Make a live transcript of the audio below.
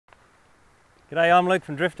G'day, I'm Luke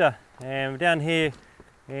from Drifta, and we're down here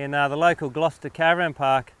in the local Gloucester Caravan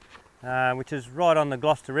Park, which is right on the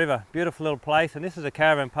Gloucester River. Beautiful little place, and this is a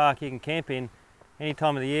caravan park you can camp in any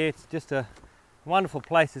time of the year. It's just a wonderful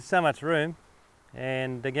place. There's so much room,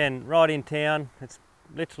 and again, right in town. It's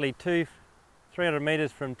literally 300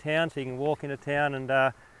 metres from town, so you can walk into town, and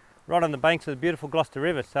right on the banks of the beautiful Gloucester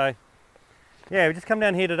River. So yeah, we just come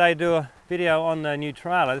down here today to do a video on the new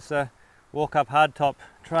trailer. This is a walk-up hardtop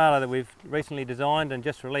trailer that we've recently designed and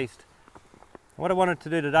just released. What I wanted to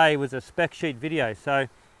do today was a spec sheet video. So,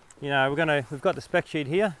 you know, we've got the spec sheet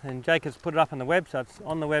here, and Jake has put it up on the web, so it's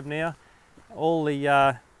on the web now. All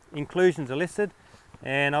the inclusions are listed,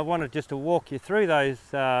 and I wanted just to walk you through those,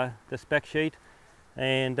 the spec sheet,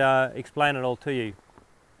 and explain it all to you.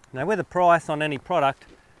 Now, with the price on any product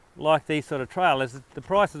like these sort of trailers, the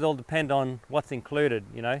prices all depend on what's included,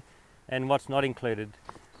 you know, and what's not included.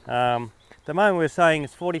 At the moment we're saying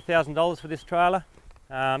it's $40,000 for this trailer.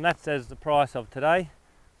 That's as the price of today,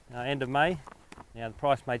 end of May. Now the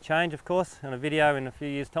price may change, of course, on a video in a few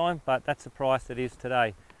years' time, but that's the price it is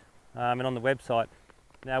today, and on the website.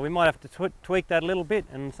 Now we might have to tweak that a little bit,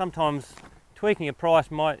 and sometimes tweaking a price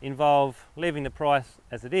might involve leaving the price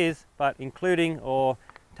as it is, but including or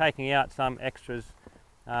taking out some extras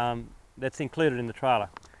that's included in the trailer.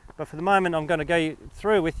 But for the moment, I'm going to go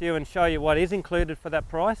through with you and show you what is included for that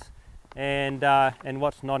price, and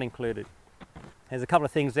what's not included. There's a couple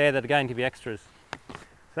of things there that are going to be extras. So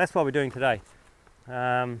that's what we're doing today.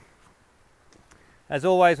 As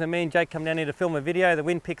always, when me and Jake come down here to film a video, the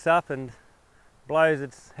wind picks up and blows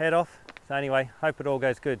its head off. So anyway, hope it all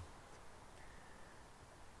goes good.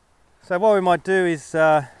 So what we might do is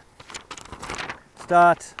start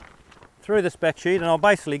through the spec sheet, and I'll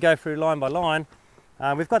basically go through line by line.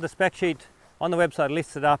 We've got the spec sheet on the website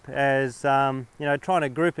listed up as, you know, trying to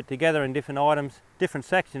group it together in different items, different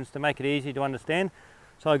sections to make it easy to understand.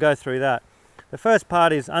 So I'll go through that. The first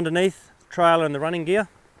part is underneath the trailer and the running gear.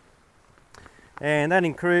 And that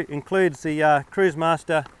includes the Cruise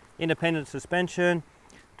Master independent suspension,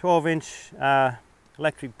 12-inch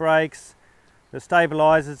electric brakes, the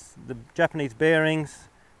stabilizers, the Japanese bearings,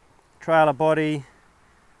 trailer body,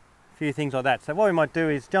 a few things like that. So what we might do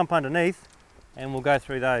is jump underneath and we'll go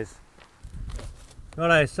through those.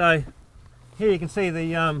 Righto, so here you can see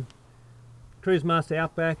the Cruise Master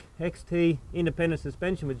Outback XT independent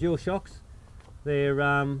suspension with dual shocks. They're,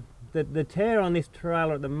 the tear on this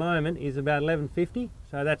trailer at the moment is about 1150,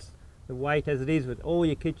 so that's the weight as it is with all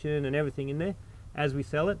your kitchen and everything in there as we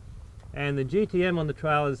sell it. And the GTM on the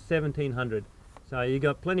trailer is 1700, so you've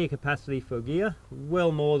got plenty of capacity for gear,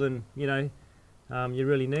 well more than you you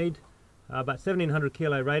really need, but 1700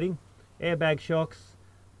 kilo rating, airbag shocks,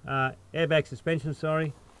 airbag suspension,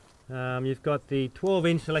 sorry. You've got the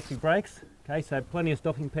 12-inch electric brakes, okay, so plenty of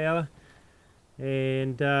stopping power,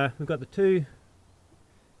 and we've got the two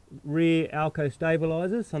rear Alco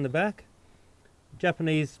stabilizers on the back,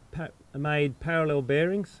 Japanese made parallel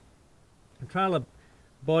bearings, the trailer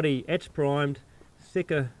body etch primed,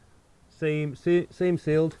 sticker seam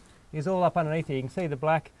sealed, is all up underneath here. You can see the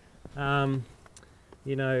black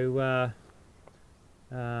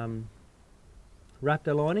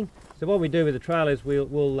Raptor lining. So what we do with the trailer is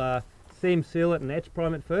we'll seam seal it and etch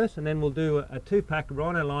prime it first, and then we'll do a 2-pack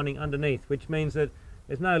rhino lining underneath, which means that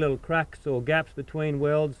there's no little cracks or gaps between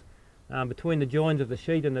welds, between the joins of the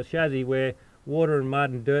sheet and the chassis where water and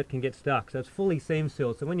mud and dirt can get stuck. So it's fully seam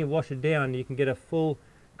sealed, so when you wash it down you can get a full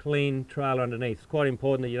clean trailer underneath. It's quite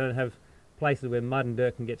important that you don't have places where mud and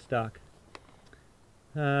dirt can get stuck.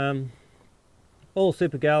 All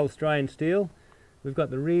Supergal Australian steel. We've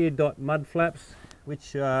got the rear dot mud flaps,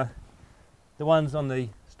 which are the ones on the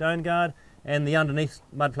stone guard, and the underneath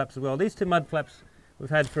mud flaps as well. These two mud flaps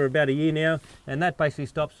we've had for about a year now, and that basically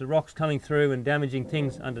stops the rocks coming through and damaging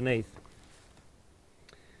things underneath.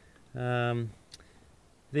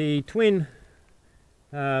 The twin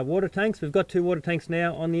water tanks, we've got 2 water tanks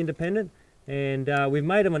now on the independent, and we've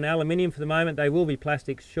made them in aluminium for the moment. They will be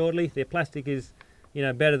plastic shortly. Their plastic is, you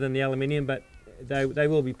know, better than the aluminium, but they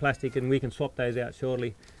will be plastic, and we can swap those out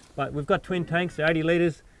shortly. But we've got twin tanks, they're 80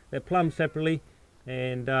 litres, they're plumbed separately,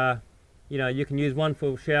 and you know, you can use one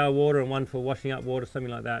for shower water and one for washing up water,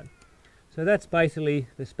 something like that. So that's basically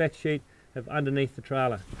the spec sheet of underneath the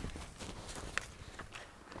trailer.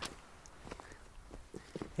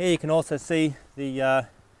 Here you can also see the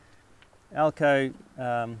Alco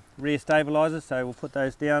rear stabilizers, so we'll put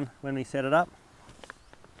those down when we set it up.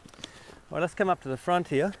 All right, let's come up to the front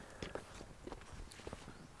here.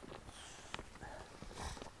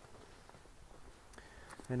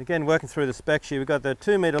 And again, working through the spec sheet, we've got the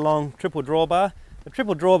 2 metre long triple drawbar. The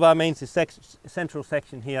triple drawbar means this central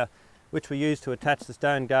section here which we use to attach the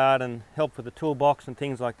stone guard and help with the toolbox and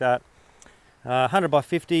things like that. 100 by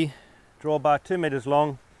 50 drawbar, 2 meters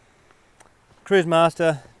long. Cruise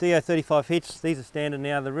Master DO35 hitch. These are standard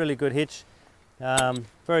now. They're really good hitch.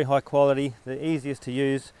 Very high quality. They're easiest to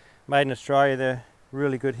use. Made in Australia. They're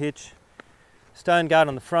really good hitch. Stone guard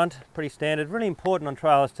on the front, pretty standard. Really important on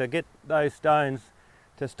trailers to get those stones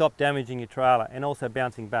to stop damaging your trailer and also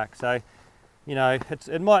bouncing back. So, you know,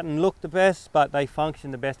 it mightn't look the best, but they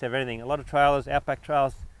function the best of everything. A lot of trailers, outback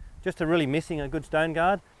trailers, just are really missing a good stone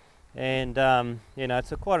guard, and you know,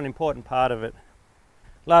 it's quite an important part of it.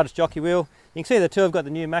 Largest jockey wheel. You can see the two have got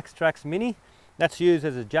the new MaxTrax Mini. That's used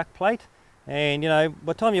as a jack plate, and you know,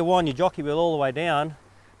 by the time you wind your jockey wheel all the way down,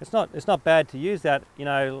 it's not bad to use that, you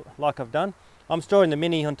know, like I've done. I'm storing the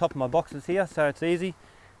Mini on top of my boxes here, so it's easy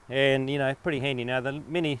and, you know, pretty handy. Now the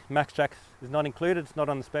Mini MaxTrax is not included, it's not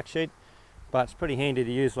on the spec sheet, but it's pretty handy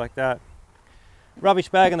to use like that. Rubbish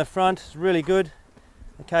bag in the front is really good.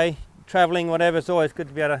 Okay, traveling, whatever, it's always good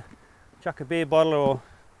to be able to chuck a beer bottle or,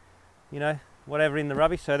 you know, whatever in the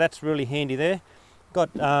rubbish, so that's really handy there. Got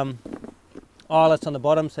eyelets on the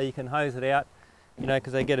bottom so you can hose it out, you know,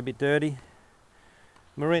 because they get a bit dirty.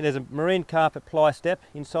 There's a marine carpet ply step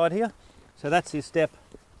inside here, so that's your step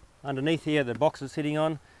underneath here the box is sitting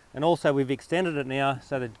on, and also we've extended it now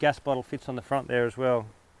so the gas bottle fits on the front there as well.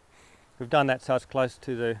 We've done that so it's close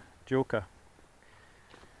to the Julka.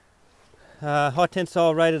 High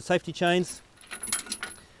tensile rated safety chains.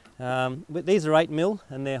 These are 8mm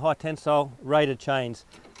and they're high tensile rated chains.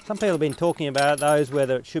 Some people have been talking about those,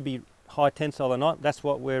 whether it should be high tensile or not. That's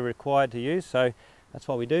what we're required to use, so that's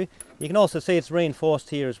what we do. You can also see it's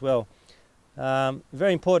reinforced here as well.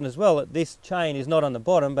 Very important as well that this chain is not on the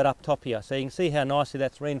bottom but up top here. So you can see how nicely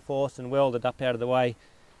that's reinforced and welded up out of the way.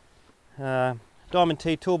 Diamond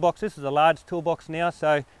T toolbox. This is a large toolbox now,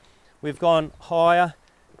 so we've gone higher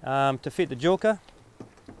to fit the Julka.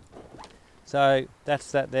 So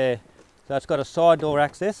that's that there. So it's got a side door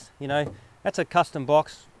access. You know, that's a custom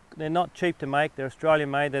box. They're not cheap to make. They're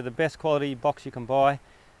Australian made. They're the best quality box you can buy.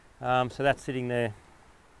 So that's sitting there.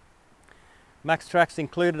 MaxTrax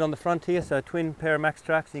included on the front here, so a twin pair of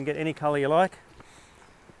MaxTrax. You can get any colour you like.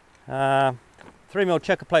 3mm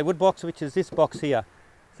checker plate wood box, which is this box here.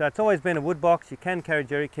 So it's always been a wood box. You can carry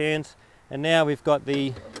jerry cans, and now we've got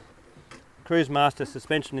the Cruise Master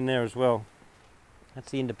suspension in there as well.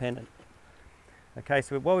 That's the independent. Okay,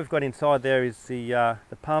 so what we've got inside there is the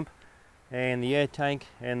pump and the air tank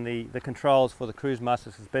and the controls for the Cruise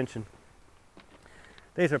Master suspension.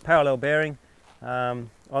 These are a parallel bearing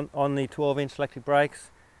on the 12-inch electric brakes,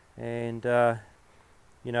 and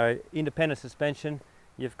you know, independent suspension.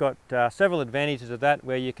 You've got several advantages of that,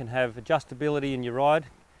 where you can have adjustability in your ride.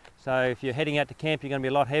 So if you're heading out to camp, you're going to be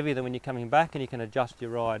a lot heavier than when you're coming back, and you can adjust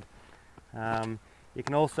your ride. You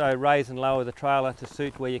can also raise and lower the trailer to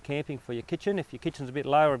suit where you're camping for your kitchen. If your kitchen's a bit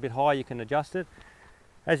low or a bit high, you can adjust it.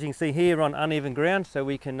 As you can see here, on uneven ground, so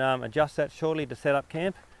we can adjust that shortly to set up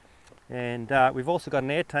camp. And we've also got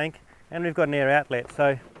an air tank, and we've got an air outlet.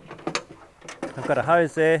 So I've got a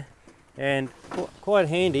hose there, and quite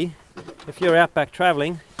handy if you're outback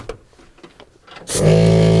travelling.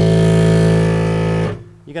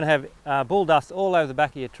 You're going to have bull dust all over the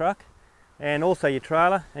back of your truck and also your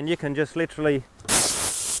trailer, and you can just literally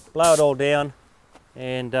blow it all down,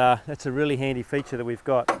 and that's a really handy feature that we've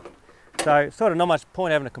got. So sort of not much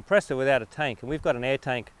point having a compressor without a tank, and we've got an air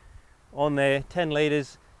tank on there, 10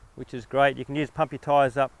 litres, which is great. You can pump your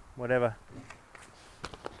tyres up, whatever.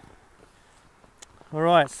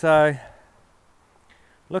 Alright, so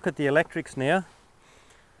look at the electrics now.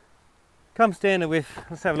 Come standard with,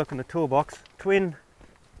 let's have a look in the toolbox, twin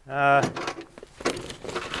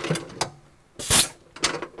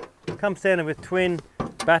come standard with twin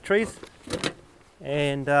batteries,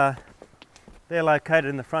 and they're located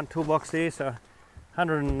in the front toolbox there, so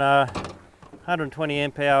 120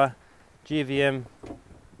 amp hour GVM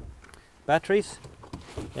batteries.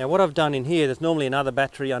 Now what I've done in here, there's normally another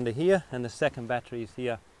battery under here, and the second battery is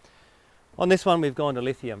here. On this one we've gone to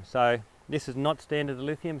lithium, so this is not standard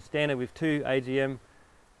lithium, standard with two AGM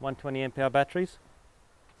 120 amp hour batteries.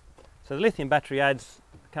 So the lithium battery adds,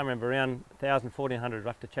 I can't remember, around 1,000, 1,400, I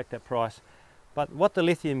have to check that price. But what the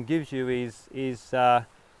lithium gives you is about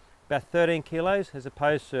 13 kilos as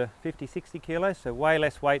opposed to 50, 60 kilos, so way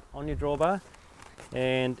less weight on your drawbar.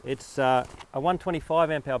 And it's a 125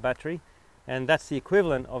 amp hour battery, and that's the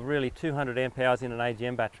equivalent of really 200 amp hours in an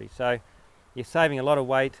AGM battery. So you're saving a lot of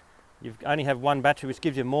weight. You only have one battery, which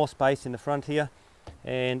gives you more space in the front here,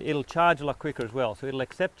 and it'll charge a lot quicker as well. So it'll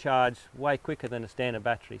accept charge way quicker than a standard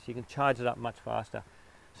battery, so you can charge it up much faster.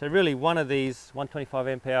 So really one of these 125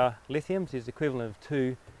 amp hour lithiums is the equivalent of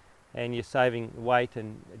two and you're saving weight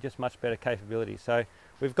and just much better capability. So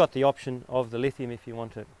we've got the option of the lithium if you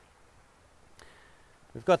want it.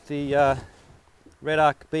 We've got the Red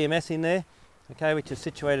Arc BMS in there, okay, which is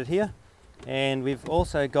situated here, and we've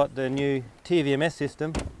also got the new TVMS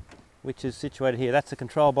system, which is situated here. That's the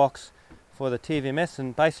control box for the TVMS,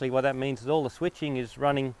 and basically what that means is all the switching is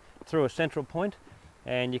running through a central point,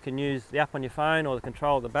 and you can use the app on your phone or the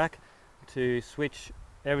control at the back to switch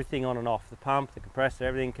everything on and off. The pump, the compressor,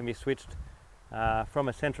 everything can be switched from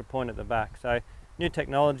a central point at the back. So new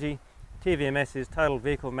technology. TVMS is Total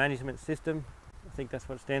Vehicle Management System. I think that's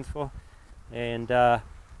what it stands for. And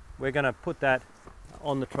we're going to put that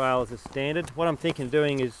on the trails as standard. What I'm thinking of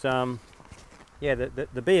doing is, yeah, the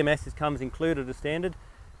BMS comes included as standard,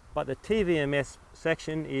 but the TVMS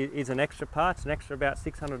section is an extra part. It's an extra about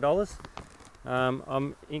 $600.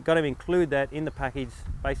 I'm going to include that in the package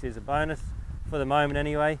basically as a bonus for the moment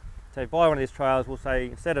anyway. So buy one of these trails, we'll say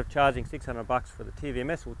instead of charging $600 for the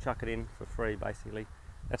TVMS, we'll chuck it in for free basically.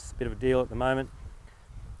 That's a bit of a deal at the moment.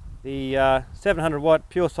 The 700 watt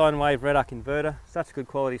pure sine wave Red Arc inverter, such good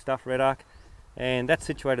quality stuff, Red Arc, and that's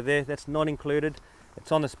situated there. That's not included.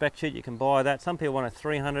 It's on the spec sheet, you can buy that. Some people want a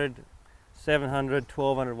 300, 700,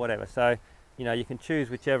 1200, whatever. So, you know, you can choose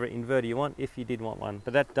whichever inverter you want if you did want one,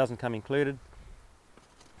 but that doesn't come included.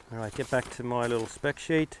 All right, get back to my little spec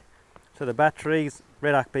sheet. So the batteries,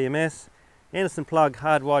 Red Arc BMS, Anderson plug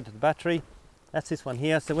hardwired to the battery. That's this one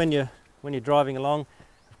here. So when you're driving along,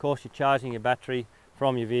 of course you're charging your battery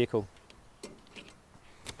from your vehicle.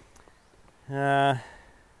 Front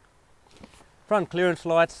clearance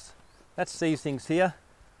lights, that's these things here.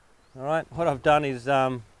 All right, what I've done is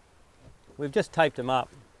we've just taped them up,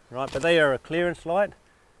 right? But they are a clearance light,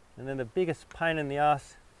 and they're the biggest pain in the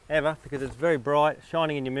ass ever because it's very bright,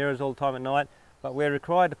 shining in your mirrors all the time at night. But we're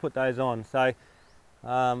required to put those on. So, you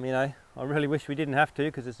know, I really wish we didn't have to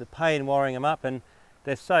because it's a pain wiring them up, and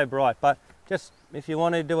they're so bright. But just if you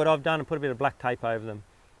want to do what I've done and put a bit of black tape over them.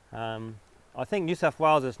 I think New South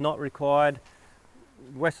Wales is not required.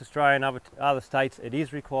 West Australia and other states it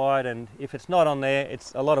is required, and if it's not on there,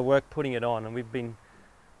 it's a lot of work putting it on, and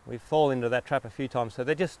we've fallen into that trap a few times. So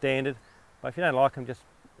they're just standard, but if you don't like them, just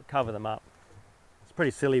cover them up. It's pretty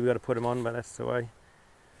silly we've got to put them on, but that's the way.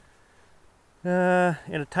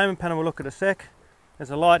 Entertainment panel we'll look at a sec.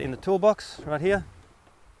 There's a light in the toolbox right here,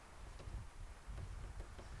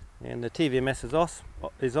 and the TVMS is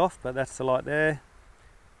off, but that's the light there.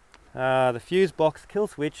 The fuse box kill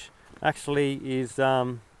switch actually is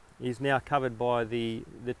now covered by the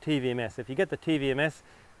TVMS. If you get the TVMS,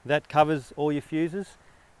 that covers all your fuses,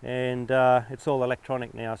 and it's all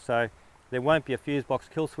electronic now, so there won't be a fuse box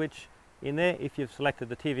kill switch in there if you've selected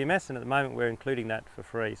the TVMS, and at the moment we're including that for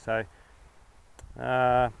free. So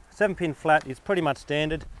 7-pin flat is pretty much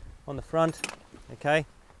standard on the front. Okay,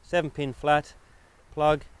 7-pin flat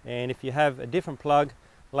plug, and if you have a different plug,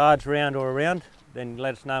 large, round or round, then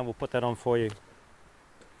let us know and we'll put that on for you.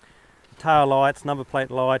 Tail lights, number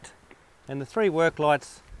plate light, and the 3 work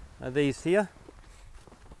lights are these here.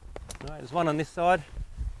 Right, there's one on this side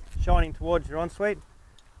shining towards your ensuite,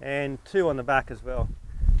 and 2 on the back as well.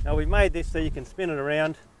 Now we've made this so you can spin it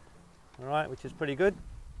around, all right, which is pretty good.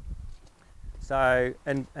 So,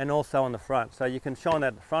 and also on the front, so you can shine that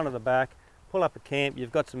at the front of the back, pull up a camp,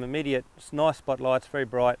 you've got some immediate nice spotlights, very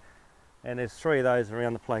bright, and there's 3 of those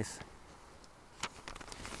around the place.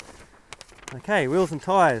 Okay, wheels and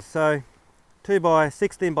tyres. So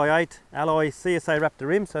 2x16x8 alloy CSA Raptor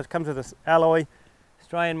rim. So it comes with this alloy,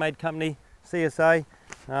 Australian made company, CSA.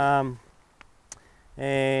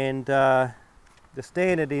 The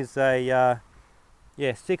standard is a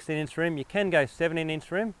 16-inch rim. You can go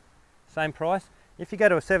 17-inch rim, same price. If you go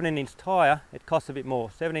to a 17-inch tyre, it costs a bit more.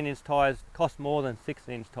 17-inch tyres cost more than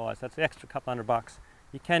 16-inch tyres. That's an extra couple $100.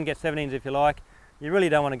 You can get 17s if you like. You really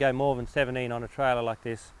don't want to go more than 17 on a trailer like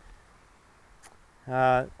this.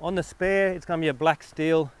 On the spare, it's going to be a black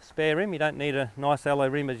steel spare rim. You don't need a nice alloy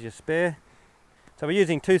rim as your spare. So we're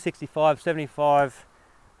using 265, 75,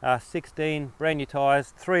 16 brand new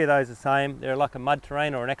tyres. 3 of those are the same. They're like a mud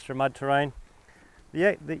terrain or an extra mud terrain.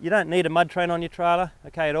 You don't need a mud terrain on your trailer,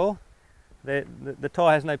 okay, at all. The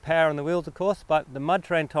tyre has no power on the wheels, of course, but the mud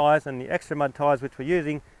terrain tyres and the extra mud tyres which we're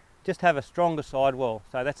using just have a stronger sidewall.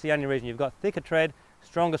 So that's the only reason. You've got thicker tread,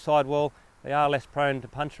 stronger sidewall. They are less prone to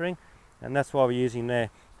puncturing, and that's why we're using there.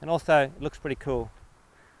 And also it looks pretty cool.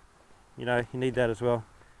 You know, you need that as well.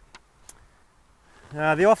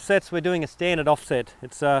 The offsets, we're doing a standard offset.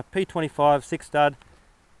 It's a P25 6 stud,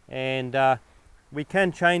 and we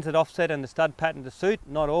can change that offset and the stud pattern to suit,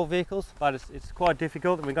 not all vehicles, but it's quite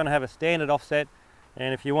difficult, and we're going to have a standard offset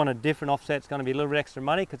And if you want a different offset, it's going to be a little bit extra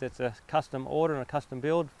money because it's a custom order and a custom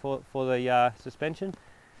build for the suspension.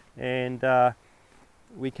 And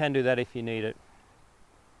we can do that if you need it.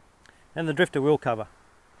 And the Drifta wheel cover.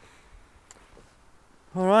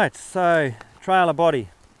 Alright, so trailer body.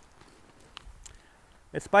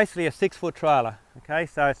 It's basically a 6-foot trailer, okay,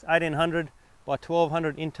 so it's 1800 by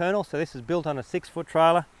 1200 internal, so this is built on a 6-foot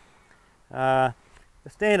trailer. The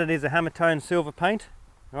standard is a hammer tone silver paint,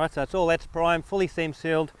 alright, so it's all ETS prime, fully seam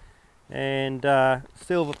sealed, and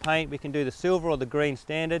silver paint. We can do the silver or the green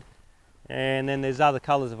standard, and then there's other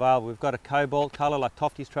colours available. We've got a cobalt colour like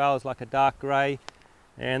Tofty's trailers, like a dark grey,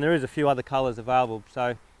 and there is a few other colours available.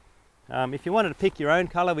 So if you wanted to pick your own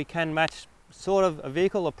colour, we can match sort of a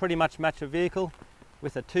vehicle, or pretty much match a vehicle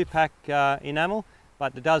with a 2-pack enamel,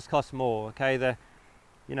 but it does cost more. Okay, the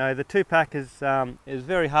 2-pack is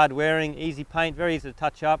very hard wearing, easy paint, very easy to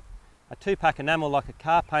touch up. A 2-pack enamel like a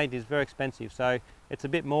car paint is very expensive, so it's a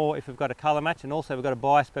bit more if we've got a colour match, and also we've got to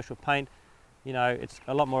buy special paint. You know, it's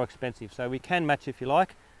a lot more expensive. So we can match if you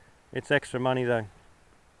like. It's extra money though.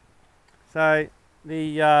 So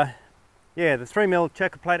the 3mm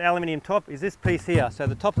checker plate aluminium top is this piece here. So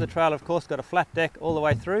the top of the trailer, of course, got a flat deck all the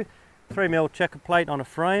way through. 3mm checker plate on a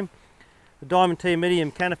frame. The Diamond T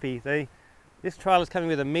medium canopy. This trailer is coming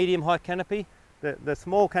with a medium height canopy. The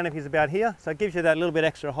small canopy is about here, so it gives you that little bit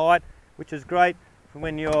extra height, which is great for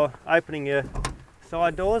when you're opening your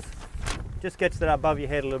side doors. Just gets that above your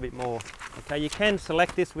head a little bit more. Okay, you can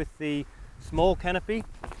select this with the small canopy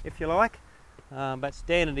if you like, but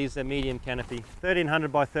standard is a medium canopy.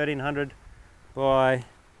 1300 by 1300 by,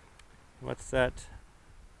 what's that,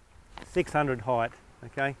 600 height.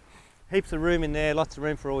 Okay, heaps of room in there, lots of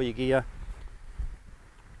room for all your gear.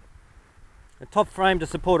 A top frame to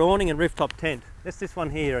support awning and rooftop tent. That's this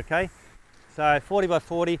one here, okay? So 40 by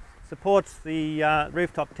 40 supports the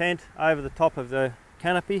rooftop tent over the top of the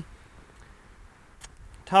canopy.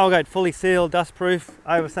 Tailgate fully sealed, dust proof,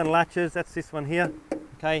 over center latches. That's this one here.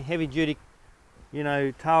 Okay, heavy duty,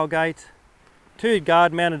 tailgate. 2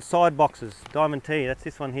 guard mounted side boxes, Diamond T. That's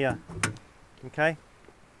this one here. Okay.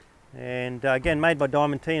 And again, made by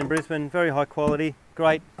Diamond T in Brisbane, very high quality,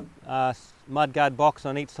 great mudguard box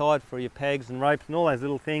on each side for your pegs and ropes and all those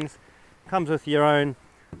little things. Comes with your own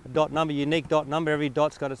dot number, unique dot number. Every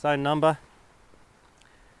dot's got its own number.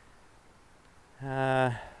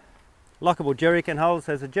 Lockable jerrycan holders.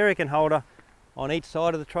 There's a jerrycan holder on each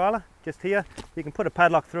side of the trailer, just here. You can put a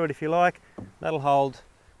padlock through it if you like. That'll hold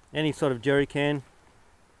any sort of jerrycan.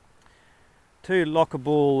 2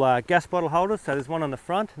 lockable gas bottle holders. So there's one on the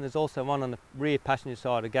front and there's also one on the rear passenger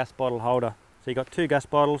side, a gas bottle holder. So you've got 2 gas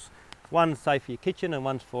bottles. One's safe for your kitchen and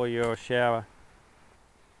one's for your shower.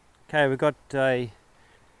 Okay, we've got a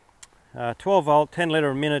 12 volt, 10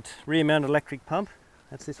 litre a minute rear mounted electric pump.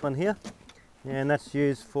 That's this one here. And that's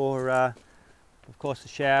used for, of course, the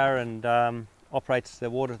shower, and operates the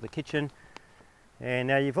water of the kitchen. And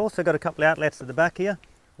now you've also got a couple of outlets at the back here.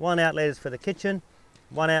 One outlet is for the kitchen.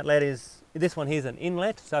 One outlet is, this one here is an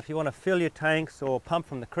inlet. So if you want to fill your tanks or pump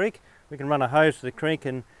from the creek, we can run a hose to the creek,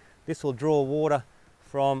 and this will draw water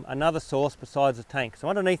from another source besides the tank. So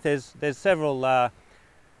underneath there's several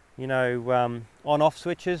on-off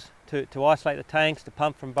switches to isolate the tanks, to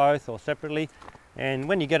pump from both or separately. And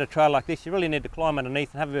when you get a trailer like this, you really need to climb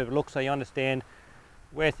underneath and have a bit of a look so you understand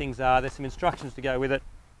where things are. There's some instructions to go with it,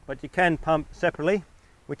 but you can pump separately,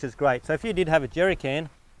 which is great. So if you did have a jerry can,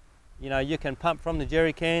 you can pump from the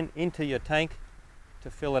jerry can into your tank to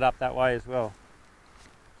fill it up that way as well.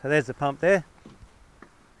 So there's the pump there.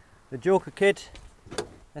 The Julka kit,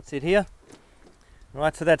 that's it here.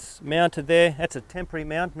 Right, so that's mounted there. That's a temporary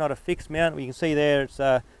mount, not a fixed mount. You can see there it's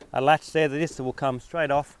a latch there. This will come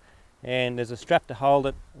straight off, and there's a strap to hold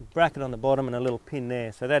it, a bracket on the bottom and a little pin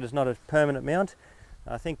there. So that is not a permanent mount.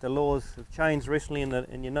 I think the laws have changed recently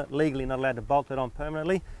and you're not legally not allowed to bolt that on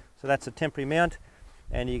permanently. So that's a temporary mount,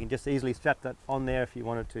 and you can just easily strap that on there if you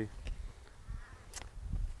wanted to.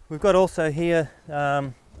 We've got also here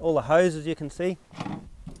all the hoses you can see.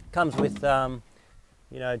 Comes with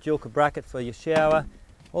Julka bracket for your shower.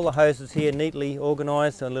 All the hoses here neatly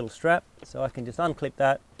organised on a little strap, so I can just unclip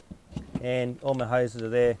that and all my hoses are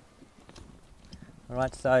there.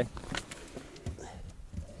 Alright, so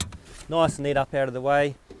nice and neat up out of the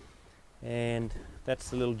way, and that's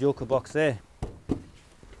the little Julka box there.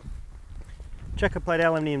 Checker plate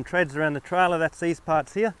aluminium treads around the trailer, that's these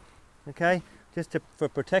parts here, okay, just for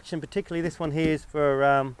protection. Particularly this one here is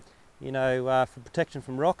for for protection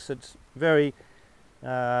from rocks. It's very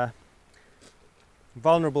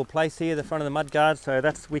vulnerable place here, the front of the mud guard, so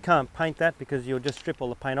we can't paint that because you'll just strip all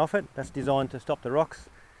the paint off it. That's designed to stop the rocks.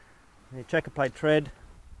 The checker plate tread.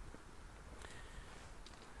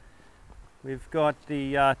 we've got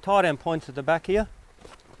the tie-down points at the back here.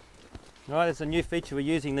 Right, there's a new feature, we're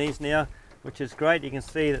using these now, which is great. You can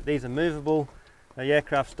see that these are movable, the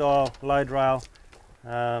aircraft style load rail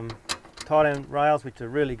tie-down rails, which are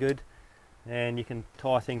really good, and you can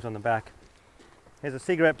tie things on the back. There's a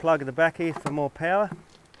cigarette plug at the back here for more power.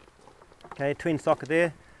 Okay, twin socket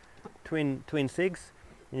there, twin cigs,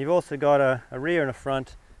 and you've also got a rear and a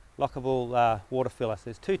front lockable water filler. So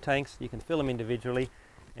there's two tanks, you can fill them individually,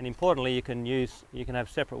 and importantly you can have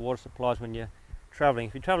separate water supplies when you're travelling.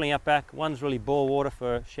 If you're travelling up back, one's really bore water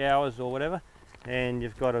for showers or whatever, and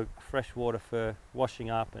you've got a fresh water for washing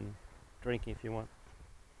up and drinking if you want.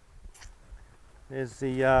 There's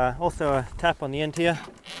the also a tap on the end here.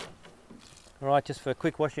 Alright, just for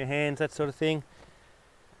quick wash your hands, that sort of thing.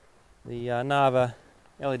 The Nava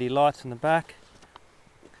LED lights in the back.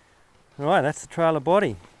 Alright, that's the trailer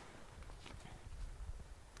body.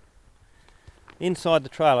 Inside the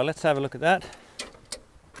trailer, let's have a look at that.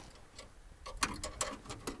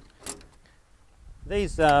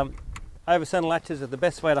 These over center latches are the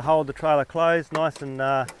best way to hold the trailer closed, nice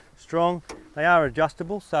and strong. They are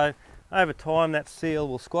adjustable, so over time that seal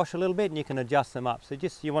will squash a little bit and you can adjust them up. So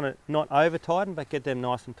you want to not over tighten, but get them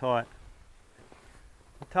nice and tight.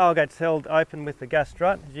 The tailgate's held open with the gas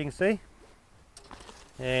strut, as you can see,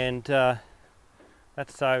 and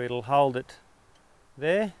that's so it'll hold it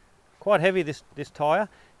there. Quite heavy this tyre,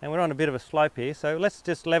 and we're on a bit of a slope here, so let's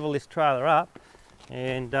just level this trailer up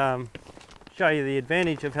and show you the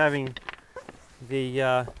advantage of having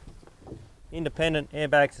the independent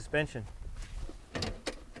airbag suspension.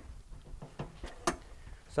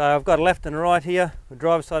 So I've got a left and a right here, the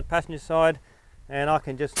driver's side, passenger side, and I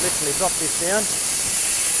can just literally drop this down.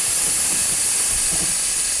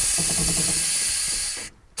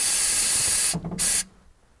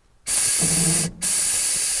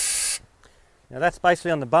 Now that's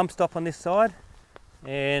basically on the bump stop on this side,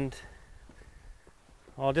 and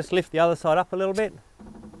I'll just lift the other side up a little bit.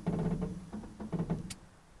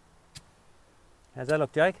 How's that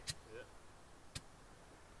look, Jake?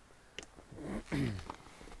 Yeah.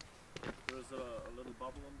 There's a little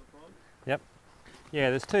bubble on the front? Yep. Yeah,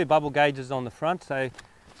 there's two bubble gauges on the front, so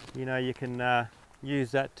you know you can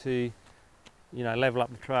use that to level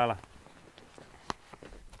up the trailer.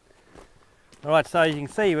 Alright, so you can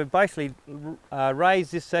see we've basically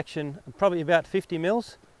raised this section probably about 50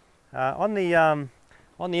 mils. On the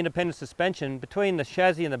independent suspension, between the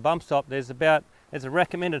chassis and the bump stop, there's a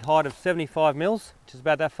recommended height of 75 mils, which is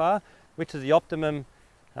about that far, which is the optimum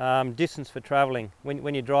distance for travelling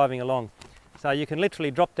when you're driving along. So you can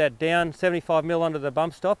literally drop that down 75 mil onto the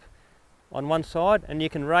bump stop on one side, and you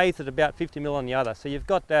can raise it about 50 mil on the other. So you've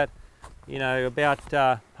got that, about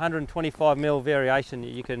 125 mil variation.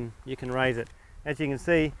 You can raise it. As you can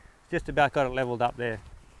see, it's just about got it leveled up there.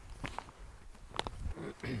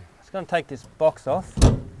 Just going to take this box off.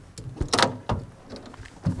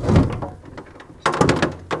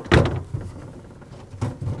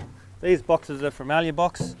 These boxes are from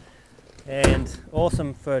Alubox, and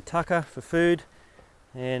awesome for tucker, for food,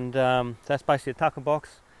 and that's basically a tucker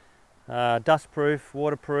box. Dust proof,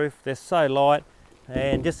 waterproof, they're so light,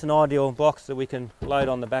 and just an ideal box that we can load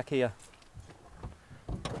on the back here.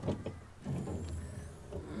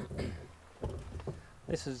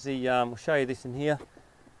 This is the, we'll show you this in here.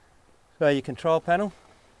 So your control panel.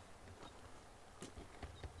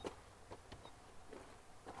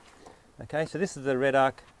 Okay, so this is the Red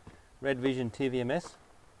Arc Red Vision TVMS,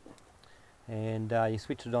 and you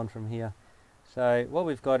switch it on from here. So what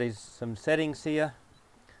we've got is some settings here,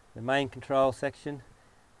 the main control section,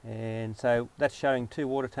 and so that's showing 2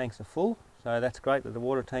 water tanks are full, so that's great that the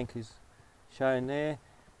water tank is shown there.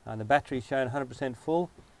 The battery's shown 100% full.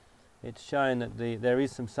 It's shown that there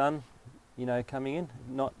is some sun coming in,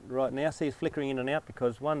 not right now. See, it's flickering in and out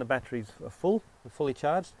because one, the batteries are full, they're fully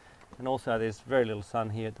charged, and also there's very little sun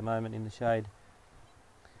here at the moment in the shade.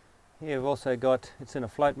 Here we've also got, it's in a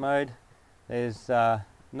float mode, there's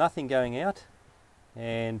nothing going out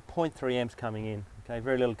and 0.3 amps coming in. Okay,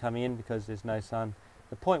 very little coming in because there's no sun.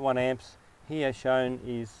 The 0.1 amps here shown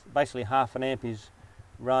is basically half an amp is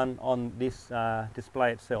run on this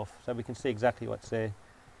display itself, so we can see exactly what's there.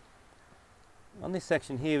 On this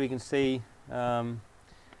section here we can see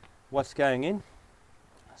what's going in.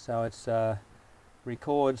 So it's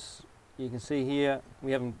records. You can see here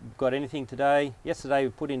we haven't got anything today. Yesterday we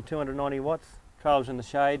put in 290 watts, trailer's in the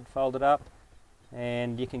shade, folded up,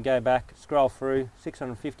 and you can go back, scroll through,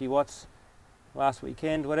 650 watts last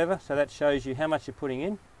weekend, whatever, so that shows you how much you're putting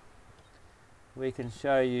in. We can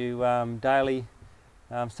show you daily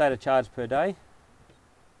state of charge per day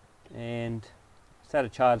and state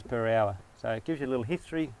of charge per hour. So it gives you a little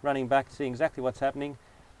history, running back, seeing exactly what's happening.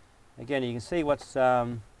 Again, you can see what's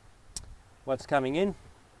coming in,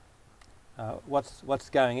 what's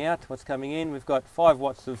going out, what's coming in. We've got 5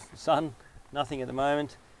 watts of sun, nothing at the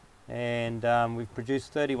moment, and we've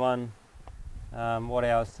produced 31 watt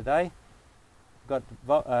hours today. We've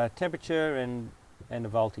got temperature and a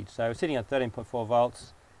voltage. So we're sitting at 13.4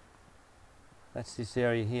 volts. That's this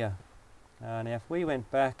area here. Now if we went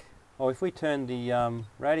back, or if we turned the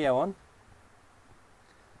radio on,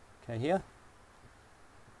 okay, here,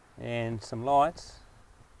 and some lights,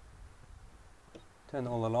 turn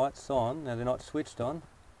all the lights on. Now they're not switched on,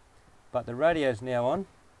 but the radio's now on,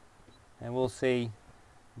 and we'll see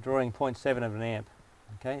drawing 0.7 of an amp.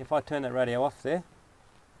 Okay, if I turn that radio off there,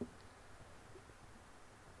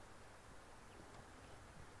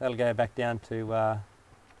 that'll go back down to you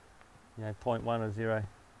know, 0.1 or 0.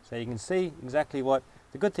 So you can see exactly what,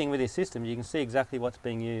 the good thing with this system, you can see exactly what's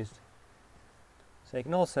being used. So you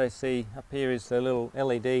can also see up here is the little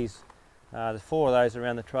LEDs, there's 4 of those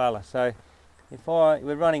around the trailer. So if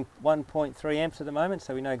we're running 1.3 amps at the moment,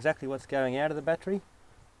 so we know exactly what's going out of the battery.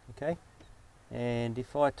 Okay, and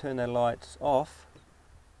if I turn the lights off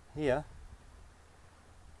here,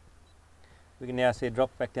 we can now see it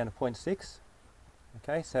drop back down to 0.6.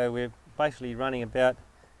 Okay, so we're basically running about,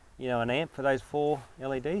 you know, an amp for those 4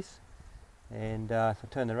 LEDs. And if I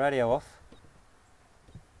turn the radio off,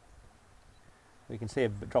 we can see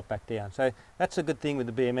it drop back down. So that's a good thing with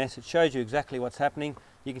the BMS. It shows you exactly what's happening.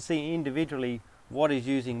 You can see individually what is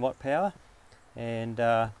using what power. And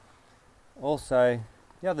also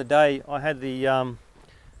the other day I had the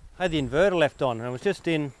inverter left on, and it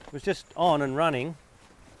was just on and running.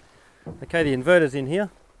 Okay, the inverter's in here.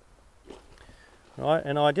 Right,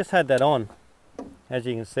 and I just had that on, as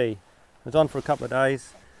you can see. It was on for a couple of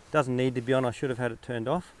days. Doesn't need to be on, I should have had it turned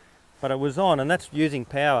off. But it was on, and that's using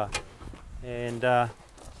power. And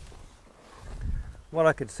what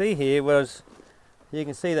I could see here was, you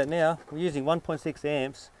can see that now we're using 1.6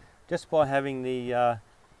 amps just by having the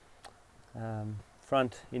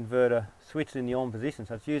front inverter switched in the on position,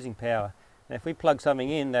 so it's using power. And if we plug something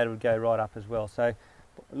in, that would go right up as well. So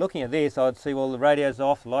looking at this, I'd see, well, the radio's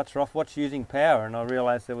off, the lights are off, what's using power? And I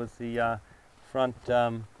realised there was the front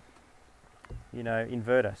you know,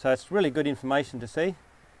 inverter. So it's really good information to see.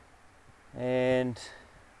 And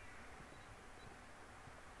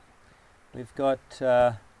we've got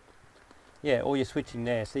yeah, all your switching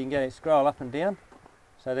there. So you can go scroll up and down.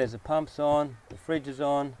 So there's the pumps on, the fridge is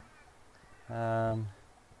on, all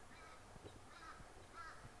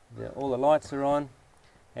the lights are on,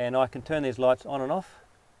 and I can turn these lights on and off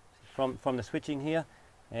from the switching here,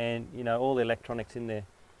 and you know, all the electronics in there.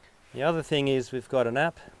 The other thing is we've got an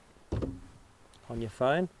app on your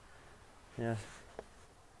phone. Now,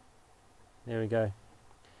 there we go.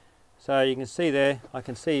 So you can see there, I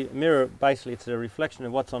can see a mirror, basically it's a reflection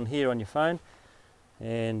of what's on here on your phone,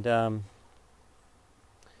 and I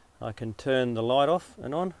can turn the light off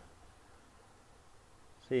and on.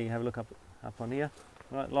 So you can have a look up on here.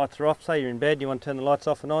 Right, lights are off. Say you're in bed, you want to turn the lights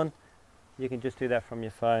off and on, you can just do that from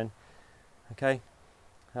your phone. Okay.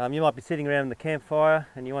 You might be sitting around the campfire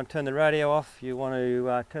and you want to turn the radio off, you want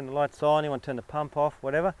to turn the lights on, you want to turn the pump off,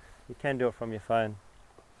 whatever, you can do it from your phone.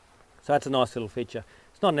 So that's a nice little feature.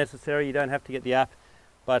 It's not necessary, you don't have to get the app,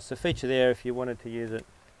 but it's a feature there if you wanted to use it.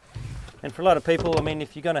 And for a lot of people, I mean,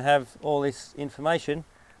 if you're going to have all this information,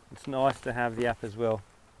 it's nice to have the app as well.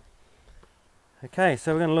 Okay,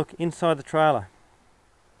 so we're going to look inside the trailer.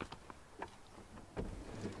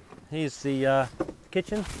 Here's the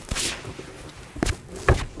kitchen.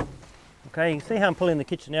 Okay, you can see how I'm pulling the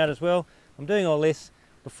kitchen out as well. I'm doing all this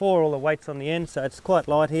before all the weight's on the end, so it's quite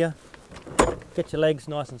light here. Get your legs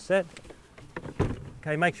nice and set.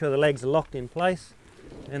 Okay, make sure the legs are locked in place,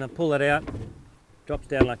 and I pull that out, drops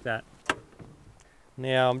down like that.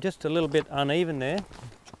 Now I'm just a little bit uneven there.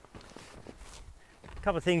 A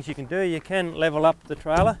couple of things you can do. You can level up the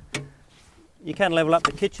trailer. You can level up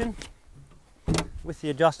the kitchen with the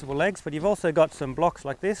adjustable legs, but you've also got some blocks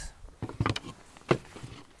like this.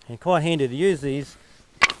 And quite handy to use these,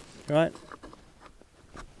 right?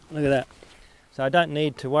 Look at that. So I don't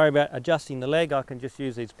need to worry about adjusting the leg, I can just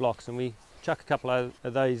use these blocks, and we chuck a couple of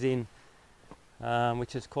those in,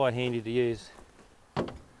 which is quite handy to use.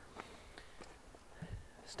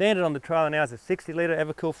 Standard on the trailer now is a 60 litre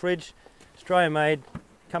Evercool fridge, Australian made,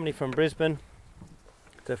 company from Brisbane.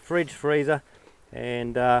 It's a fridge freezer,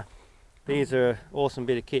 and these are an awesome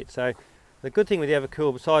bit of kit. So the good thing with the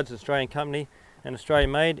Evercool, besides the Australian company and Australian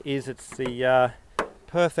made, is it's the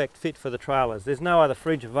perfect fit for the trailers. There's no other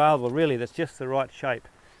fridge available really that's just the right shape.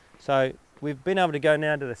 So we've been able to go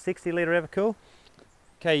now to the 60 litre Evercool,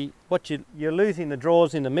 Okay, you're losing the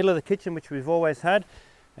drawers in the middle of the kitchen, which we've always had,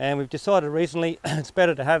 and we've decided recently it's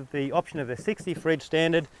better to have the option of the 60 fridge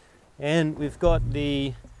standard, and we've got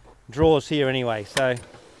the drawers here anyway, so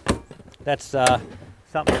that's something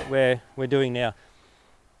that we're doing now.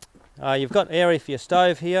 You've got area for your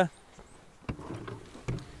stove here,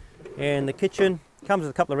 and the kitchen comes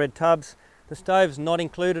with a couple of red tubs. The stove's not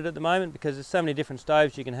included at the moment because there's so many different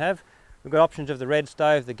stoves you can have. We've got options of the red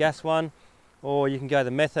stove, the gas one, or you can go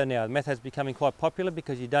the metho now. The metho's becoming quite popular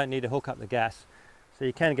because you don't need to hook up the gas. So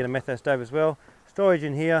you can get a metho stove as well. Storage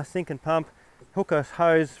in here, sink and pump, hook a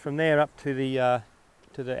hose from there up to the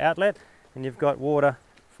outlet, and you've got water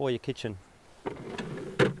for your kitchen.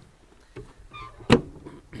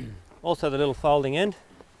 Also the little folding end.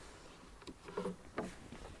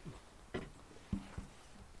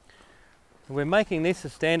 We're making this a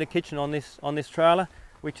standard kitchen on this trailer,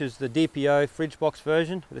 which is the DPO fridge box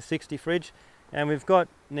version with a 60 fridge, and we've got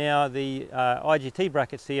now the IGT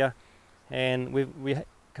brackets here, and we're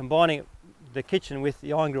combining the kitchen with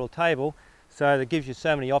the iron grill table, so that gives you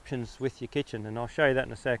so many options with your kitchen, and I'll show you that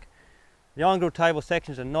in a sec. The iron grill table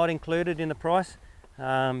sections are not included in the price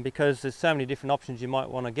because there's so many different options you might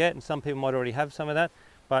want to get, and some people might already have some of that,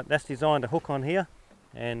 but that's designed to hook on here,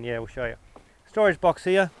 and yeah, we'll show you. Storage box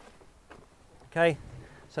here. Okay,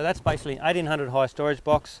 so that's basically an 1800 high storage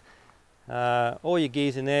box. All your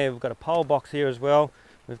gears in there. We've got a pole box here as well.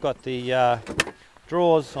 We've got the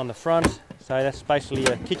drawers on the front, so that's basically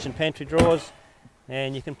your kitchen pantry drawers,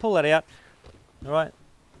 and you can pull that out. All right,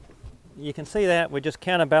 you can see that we're just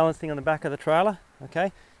counterbalancing on the back of the trailer.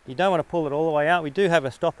 Okay, you don't want to pull it all the way out. We do have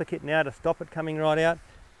a stopper kit now to stop it coming right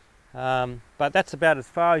out, but that's about as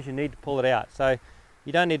far as you need to pull it out. So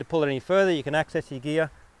you don't need to pull it any further. You can access your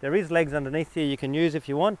gear. There is legs underneath here you can use if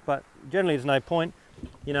you want, but generally there's no point.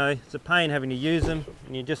 You know, it's a pain having to use them,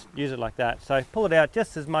 and you just use it like that. So pull it out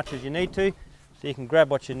just as much as you need to, so you can grab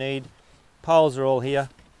what you need. Poles are all here,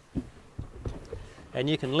 and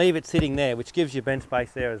you can leave it sitting there, which gives you bench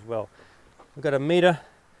space there as well. We've got 1 metre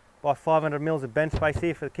by 500 mils of bench space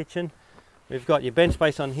here for the kitchen. We've got your bench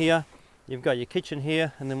space on here, you've got your kitchen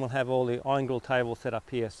here, and then we'll have all the iron grill tables set up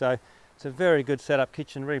here. So it's a very good setup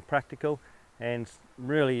kitchen, very practical, and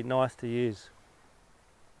really nice to use.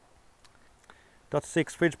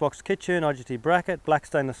 .6 fridge box kitchen, IGT bracket, black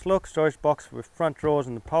stainless look, storage box with front drawers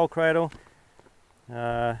and the pole cradle,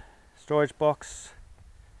 storage box,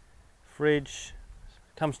 fridge,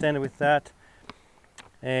 comes standard with that,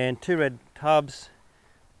 and 2 red tubs.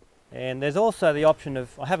 And there's also the option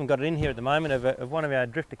of, I haven't got it in here at the moment, of one of our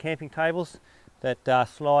Drifta camping tables that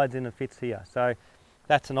slides in and fits here. So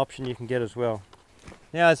that's an option you can get as well.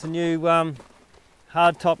 Now it's a new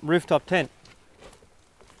hardtop rooftop tent.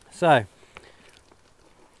 So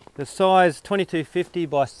the size 2250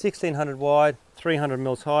 by 1600 wide, 300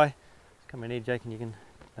 mils high. Come in here, Jake, and you can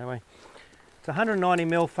that way. It's a 190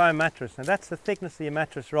 mil foam mattress. Now that's the thickness of your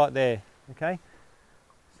mattress right there. Okay,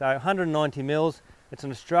 so 190 mils. It's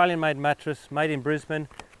an Australian made mattress, made in Brisbane.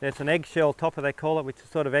 There's an eggshell topper, they call it, which is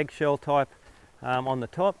sort of eggshell type on the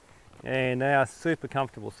top, and they are super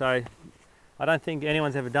comfortable. So I don't think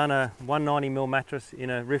anyone's ever done a 190 mil mattress in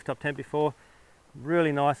a rooftop tent before.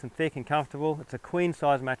 Really nice and thick and comfortable. It's a queen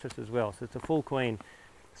size mattress as well, so it's a full queen.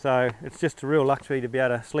 So it's just a real luxury to be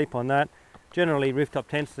able to sleep on that. Generally rooftop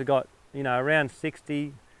tents have got, you know, around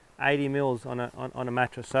 60, 80 mils on a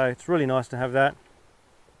mattress, so it's really nice to have that.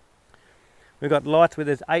 We've got lights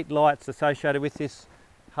there's 8 lights associated with this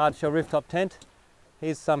hard shell rooftop tent.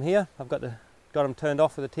 Here's some here. I've got them turned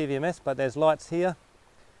off with the TVMS, but there's lights here.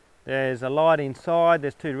 There's a light inside,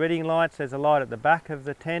 there's 2 reading lights, there's a light at the back of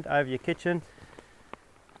the tent over your kitchen.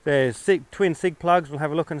 There's twin SIG plugs, we'll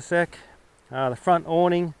have a look in a sec. The front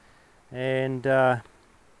awning, and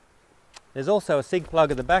there's also a SIG plug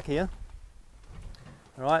at the back here.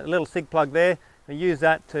 Alright, a little SIG plug there. We use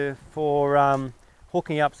that for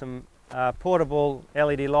hooking up some portable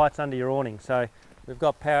LED lights under your awning. So we've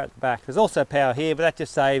got power at the back. There's also power here, but that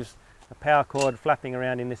just saves a power cord flapping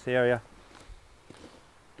around in this area.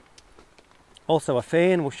 Also a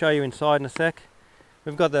fan, we'll show you inside in a sec.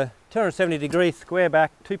 We've got the 270 degree square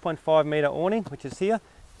back 2.5 metre awning, which is here.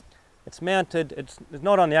 It's mounted, it's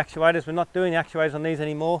not on the actuators. We're not doing the actuators on these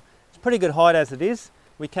anymore. It's pretty good height as it is.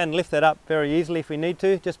 We can lift that up very easily if we need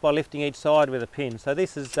to, just by lifting each side with a pin. So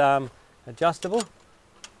this is adjustable.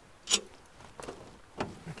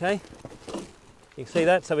 Okay, you can see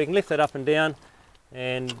that, so we can lift that up and down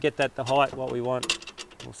and get that the height what we want.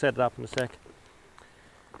 We'll set it up in a sec.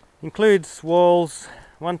 Includes walls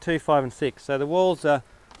 1, 2, 5 and 6. So the walls are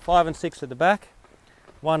 5 and 6 at the back,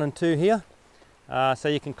 1 and 2 here. So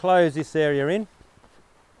you can close this area in.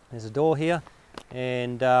 There's a door here,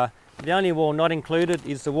 and the only wall not included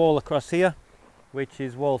is the wall across here, which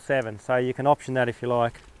is wall 7, so you can option that if you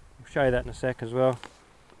like. I'll show you that in a sec as well.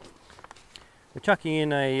 We're chucking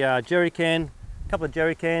in a jerry can, a couple of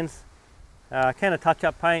jerry cans, a can of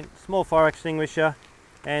touch-up paint, small fire extinguisher,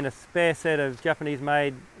 and a spare set of Japanese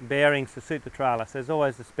made bearings to suit the trailer. So there's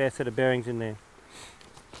always a spare set of bearings in there.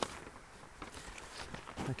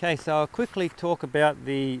 Okay, so I'll quickly talk about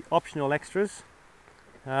the optional extras.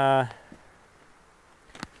 The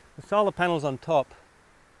solar panels on top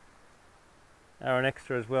are an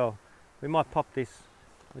extra as well. We might pop this.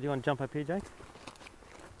 Do you want to jump up here, Jake?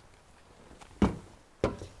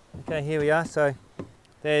 Okay, here we are. So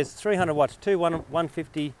there's 300 watts, two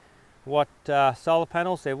 150 watt solar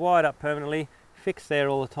panels. They're wired up permanently, fixed there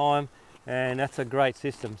all the time, and that's a great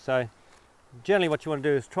system. So generally what you want to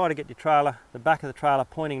do is try to get your trailer, the back of the trailer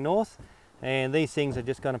pointing north, and these things are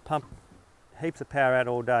just going to pump heaps of power out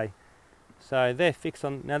all day. So they're fixed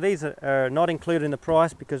on. Now these are not included in the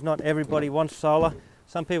price because not everybody wants solar.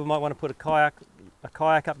 Some people might want to put a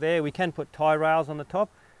kayak up there. We can put tie rails on the top,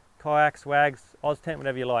 kayaks, wags, Oz-tent,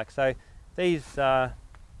 whatever you like. So these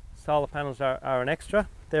solar panels are an extra.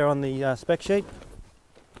 They're on the spec sheet.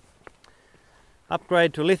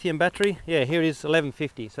 Upgrade to a lithium battery. Yeah, here it is,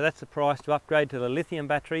 $11.50. So that's the price to upgrade to the lithium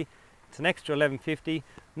battery. It's an extra $11.50.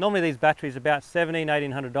 Normally these batteries are about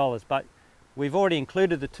 $1,700, but we've already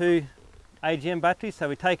included the two AGM batteries, so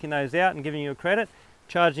we're taking those out and giving you a credit,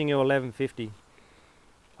 charging you $11.50.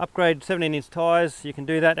 Upgrade 17-inch tyres. You can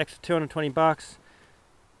do that, extra 220 bucks.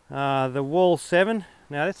 The wall 7.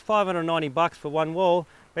 Now that's $590 for one wall,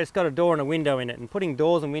 but it's got a door and a window in it, and putting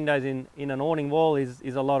doors and windows in an awning wall is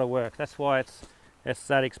a lot of work. That's why it's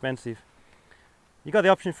that expensive. You've got the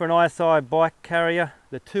option for an ISI bike carrier,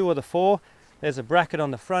 the 2 or the 4. There's a bracket on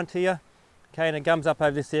the front here, okay, and it comes up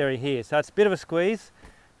over this area here. So it's a bit of a squeeze.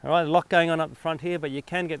 All right, a lot going on up the front here, but you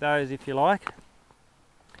can get those if you like.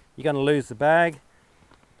 You're going to lose the bag.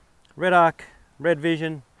 Red Arc, Red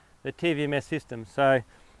Vision, the TVMS system. So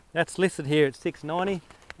that's listed here at $690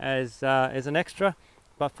 as an extra,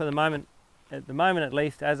 but for the moment, at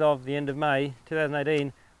least, as of the end of May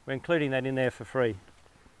 2018, we're including that in there for free.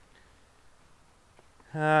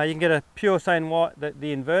 You can get a pure sine wave, the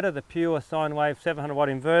inverter, the pure sine wave 700 watt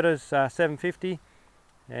inverters, $750,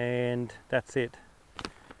 and that's it.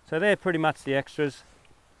 So they're pretty much the extras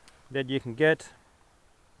that you can get.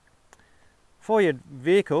 For your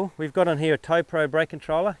vehicle, we've got on here a TowPro brake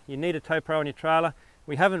controller. You need a TowPro on your trailer.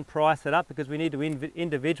 We haven't priced it up because we need to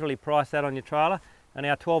individually price that on your trailer, and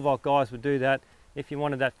our 12-volt guys would do that if you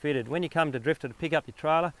wanted that fitted. When you come to Drifta to pick up your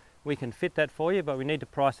trailer, we can fit that for you, but we need to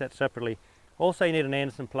price that separately. Also, you need an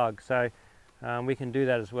Anderson plug, so we can do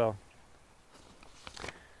that as well.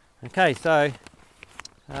 Okay, so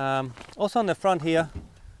also on the front here,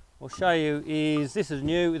 I'll show you this is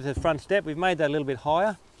new with the front step. We've made that a little bit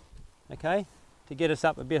higher, okay, to get us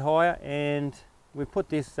up a bit higher, and we put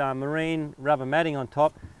this marine rubber matting on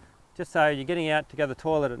top, just so you're getting out to go to the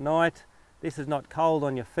toilet at night. This is not cold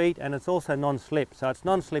on your feet, and it's also non-slip. So it's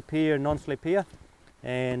non-slip here and non-slip here,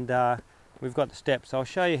 and we've got the step. So I'll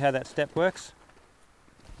show you how that step works.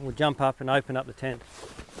 We'll jump up and open up the tent.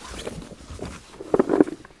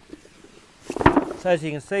 So as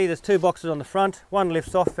you can see, there's 2 boxes on the front. One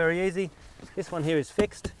lifts off very easy. This one here is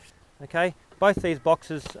fixed. Okay, both these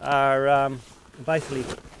boxes are basically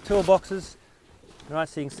toolboxes. All right,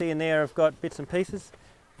 so you can see in there I've got bits and pieces.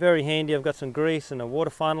 Very handy. I've got some grease and a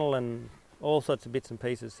water funnel and all sorts of bits and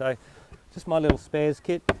pieces. So just my little spares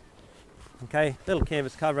kit. Okay, little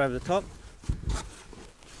canvas cover over the top.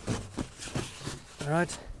 All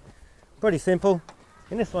right, pretty simple.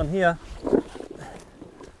 In this one here,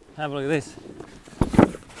 have a look at this.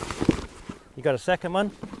 You got a second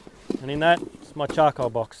one, and in that it's my charcoal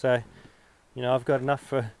box. So, you know, I've got enough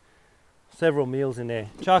for several meals in there.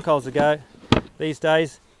 Charcoal's a go these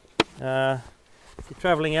days. If you're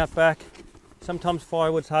travelling out back, sometimes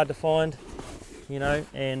firewood's hard to find, you know,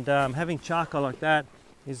 and having charcoal like that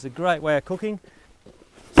is a great way of cooking.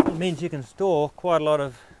 It means you can store quite a lot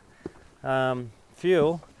of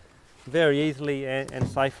fuel very easily and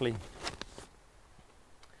safely.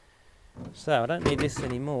 So I don't need this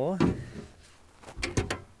anymore.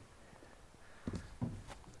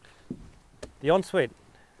 The ensuite,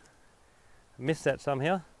 I missed that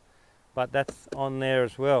somehow, but that's on there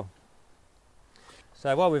as well.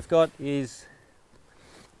 So what we've got is,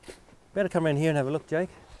 better come around here and have a look,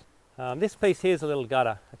 Jake. This piece here is a little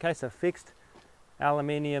gutter, okay, so fixed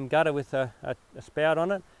aluminium gutter with a spout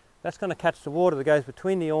on it. That's going to catch the water that goes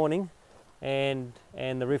between the awning and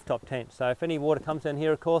the rooftop tent. So if any water comes down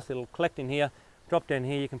here, of course, it'll collect in here, drop down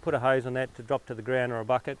here. You can put a hose on that to drop to the ground or a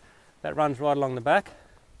bucket. that runs right along the back.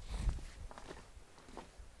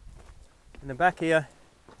 In the back here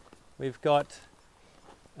we've got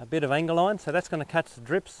a bit of angle line, so that's going to catch the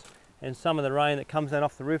drips and some of the rain that comes down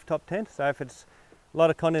off the rooftop tent. So if it's a lot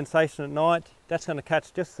of condensation at night, that's going to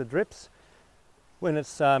catch just the drips when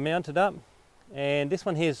it's mounted up. And this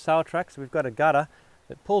one here is sail track, so we've got a gutter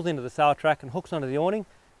that pulls into the sail track and hooks onto the awning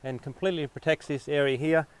and completely protects this area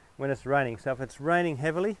here when it's raining. So if it's raining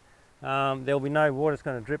heavily, there'll be no water that's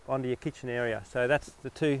going to drip onto your kitchen area. So that's the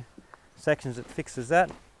two sections that fixes that.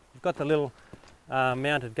 We've got the little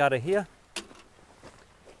mounted gutter here.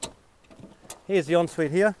 Here's the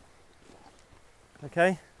ensuite here.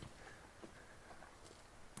 Okay.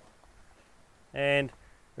 And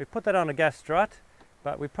we put that on a gas strut,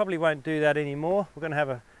 but we probably won't do that anymore. We're going to have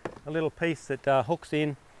a little piece that hooks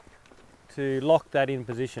in to lock that in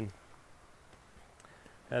position.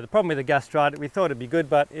 The problem with the gas strut, we thought it'd be good,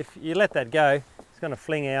 but if you let that go, it's going to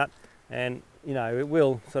fling out, and you know it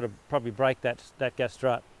will sort of probably break that gas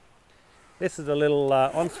strut. This is a little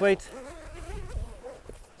ensuite.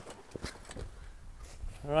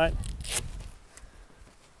 All right,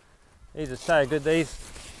 these are so good, these.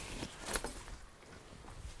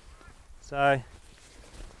 So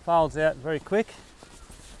folds out very quick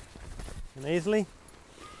and easily.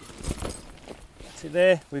 That's it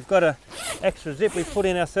there. We've got an extra zip we put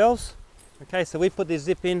in ourselves. Okay, so we put this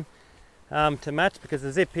zip in to match, because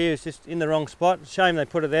the zip here is just in the wrong spot. Shame they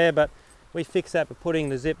put it there, but we fixed that by putting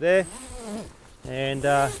the zip there. And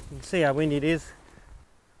you can see how windy it is.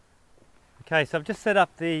 Okay, so I've just set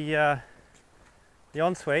up the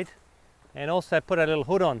ensuite and also put a little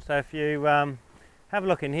hood on. So if you have a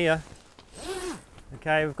look in here,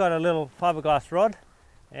 okay, we've got a little fiberglass rod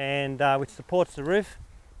and which supports the roof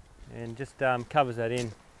and just covers that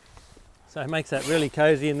in. So it makes that really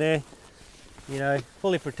cozy in there, you know,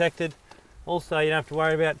 fully protected. Also, you don't have to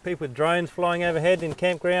worry about people with drones flying overhead in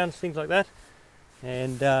campgrounds, things like that.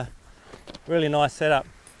 And really nice setup.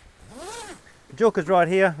 The joker's right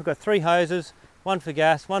here. We've got 3 hoses, one for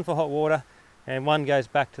gas, one for hot water, and one goes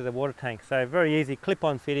back to the water tank. So very easy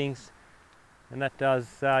clip-on fittings, and that does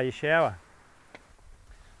your shower.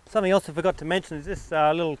 Something else I forgot to mention is this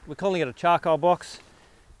little, we're calling it a charcoal box.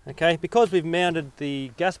 Okay, because we've mounted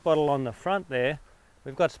the gas bottle on the front there,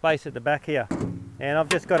 we've got space at the back here. And I've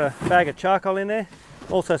just got a bag of charcoal in there,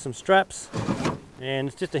 also some straps, and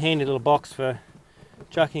it's just a handy little box for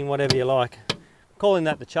chucking whatever you like. Calling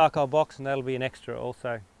that the charcoal box, and that'll be an extra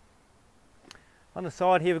also. On the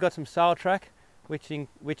side here we've got some sail track, which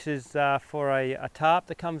is for a tarp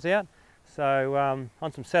that comes out. So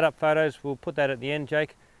on some setup photos, we'll put that at the end,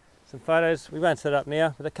 Jake. Some photos, we won't set up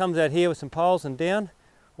now, but it comes out here with some poles and down,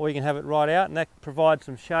 or you can have it right out, and that provides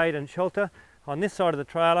some shade and shelter on this side of the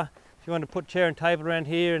trailer. If you want to put chair and table around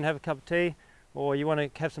here and have a cup of tea, or you want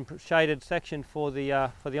to have some shaded section for the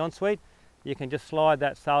ensuite, you can just slide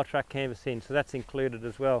that sail track canvas in, so that's included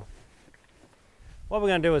as well. What we're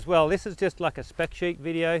going to do as well, this is just like a spec sheet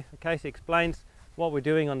video, okay, so it explains what we're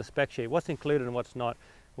doing on the spec sheet, what's included and what's not.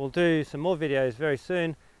 We'll do some more videos very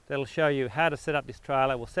soon that'll show you how to set up this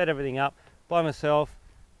trailer. We'll set everything up by myself,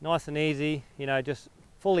 nice and easy, you know, just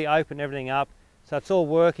fully open everything up so it's all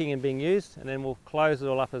working and being used, and then we'll close it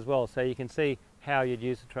all up as well so you can see how you'd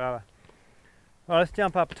use the trailer. All right, let's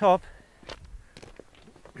jump up top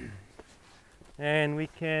and we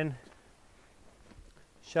can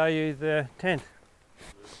show you the tent.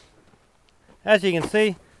 As you can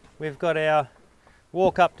see, we've got our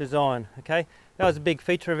walk-up design. Okay, that was a big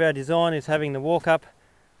feature of our design, is having the walk-up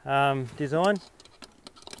design,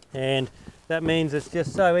 and that means it's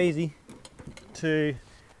just so easy to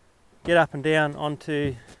get up and down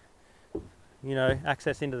onto, you know,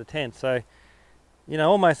 access into the tent. So, you know,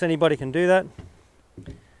 almost anybody can do that.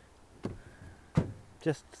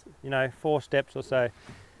 Just, you know, 4 steps or so.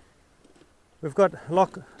 We've got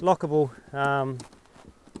lockable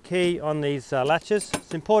key on these latches.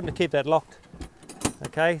 It's important to keep that locked,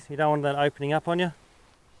 okay, so you don't want that opening up on you.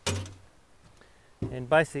 And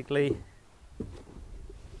basically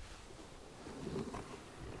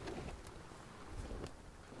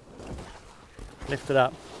lift it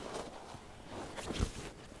up.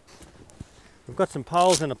 We've got some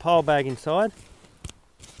poles and a pole bag inside.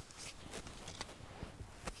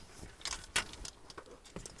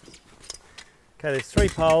 Okay, there's 3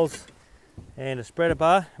 poles and a spreader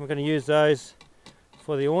bar. We're going to use those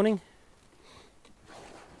for the awning.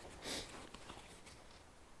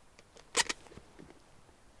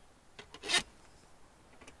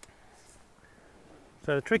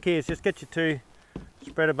 So the trick here is just get your 2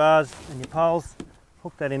 spreader bars and your poles,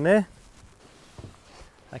 hook that in there.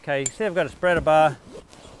 Okay, you see I've got a spreader bar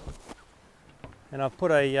and I've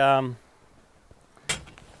put a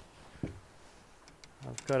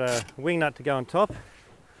I've got a wing nut to go on top.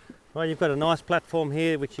 Right, you've got a nice platform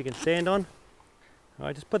here which you can stand on. All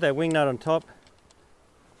right, just put that wing nut on top.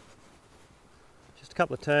 Just a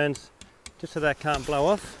couple of turns, just so that can't blow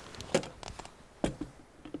off. So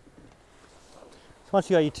once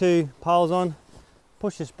you got your two poles on,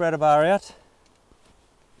 push your spreader bar out,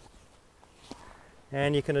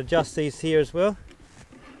 and you can adjust these here as well.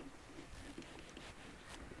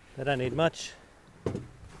 They don't need much.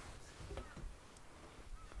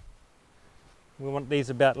 We want these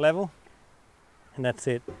about level, and that's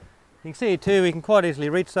it. You can see here too, we can quite easily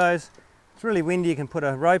reach those. It's really windy, you can put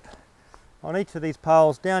a rope on each of these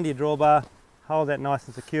poles down to your drawbar, hold that nice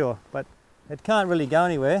and secure, but it can't really go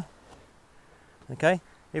anywhere. Okay,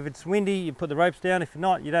 if it's windy you put the ropes down, if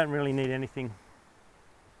not you don't really need anything.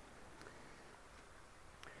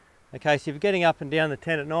 Okay, so if you're getting up and down the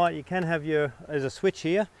tent at night, you can have there's a switch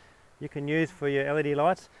here you can use for your LED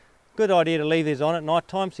lights. Good idea to leave these on at night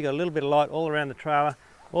time so you got a little bit of light all around the trailer.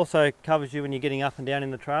 Also covers you when you're getting up and down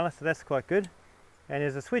in the trailer, so that's quite good. And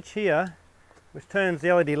there's a switch here which turns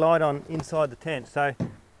the LED light on inside the tent. So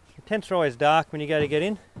the tents are always dark when you go to get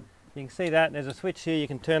in. You can see that there's a switch here, you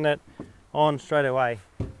can turn that on straight away.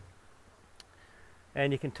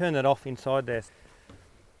 And you can turn that off inside there.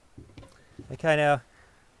 Okay, now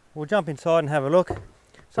we'll jump inside and have a look.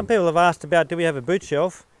 Some people have asked about, do we have a boot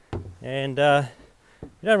shelf? And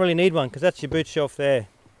you don't really need one because that's your boot shelf there.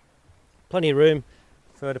 Plenty of room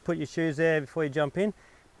to put your shoes there before you jump in.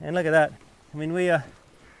 And look at that. I mean, we are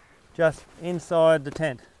just inside the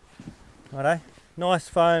tent. Righto. Nice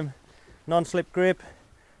foam, non-slip grip,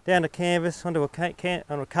 down to canvas, onto a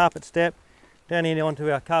carpet step, down in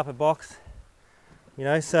onto our carpet box. You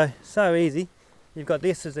know, so easy. You've got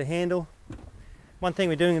this as a handle. One thing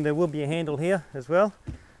we're doing, there will be a handle here as well.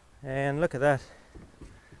 And look at that.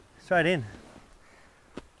 Straight in.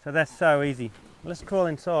 So that's so easy. Let's crawl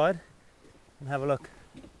inside and have a look.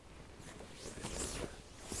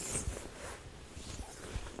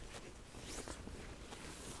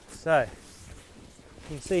 So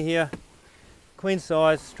you can see here, queen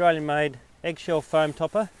size Australian made eggshell foam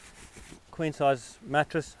topper, queen size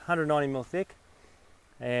mattress, 190mm thick,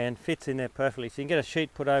 and fits in there perfectly. So you can get a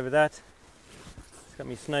sheet put over that. It's got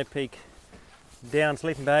my Snow Peak down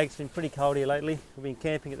sleeping bags. It's been pretty cold here lately. We've been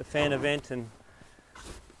camping at the fan event and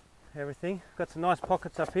everything. Got some nice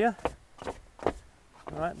pockets up here.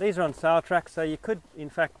 Alright, these are on sail tracks, so you could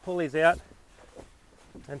in fact pull these out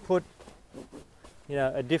and put, you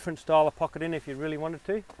know, a different style of pocket in if you really wanted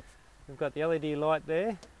to. We've got the LED light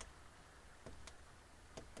there,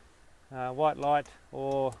 white light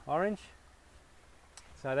or orange,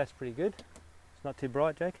 so that's pretty good. It's not too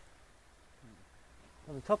bright, Jake.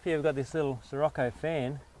 On the top here we've got this little Sirocco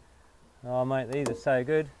fan. Oh mate, these are so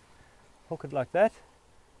good. Hook it like that.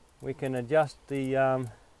 We can adjust the,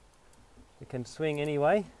 it can swing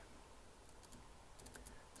anyway.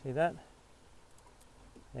 See that?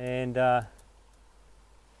 And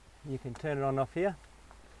you can turn it on and off here.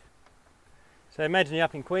 So imagine you're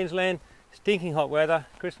up in Queensland, stinking hot weather,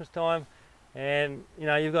 Christmas time, and you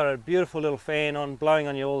know you've got a beautiful little fan on blowing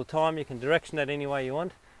on you all the time. You can direction that any way you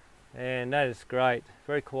want, and that is great.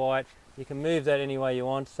 Very quiet. You can move that any way you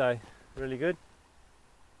want, so really good.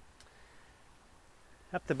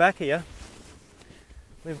 Up the back here,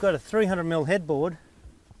 we've got a 300mm headboard.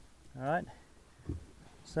 All right,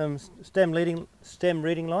 some stem reading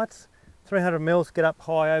lights. 300mm get up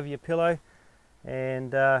high over your pillow,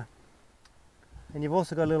 and you've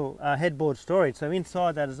also got a little headboard storage. So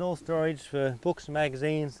inside that is all storage for books,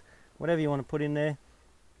 magazines, whatever you want to put in there.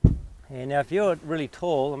 And now if you're really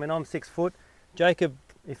tall, I mean I'm 6 foot, Jacob,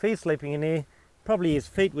 if he's sleeping in here, probably his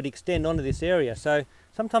feet would extend onto this area. So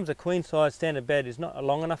sometimes a queen size standard bed is not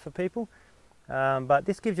long enough for people, but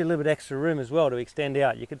this gives you a little bit extra room as well to extend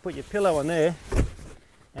out. You could put your pillow on there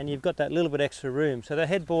and you've got that little bit extra room. So the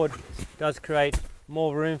headboard does create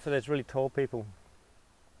more room for those really tall people.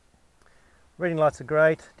 Reading lights are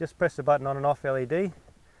great, just press the button on and off LED.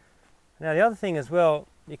 Now the other thing as well,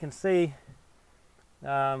 you can see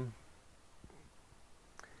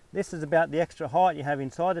this is about the extra height you have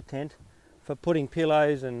inside the tent for putting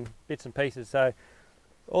pillows and bits and pieces. So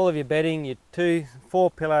all of your bedding, your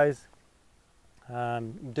 4 pillows,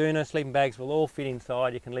 doona, sleeping bags will all fit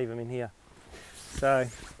inside. You can leave them in here. So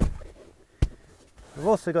we've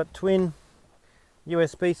also got twin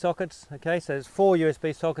USB sockets. Okay, so there's 4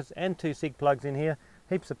 USB sockets and 2 SIG plugs in here.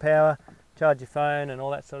 Heaps of power, charge your phone and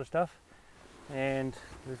all that sort of stuff. And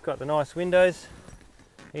we've got the nice windows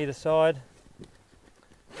either side,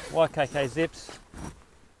 YKK zips.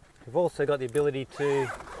 We've also got the ability to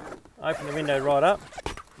open the window right up.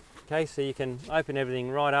 Okay, so you can open everything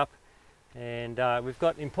right up, and we've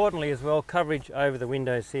got, importantly as well, coverage over the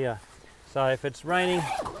windows here. So if it's raining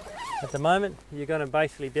at the moment, you're going to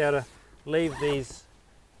basically be able to leave these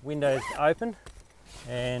windows open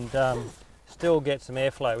and still get some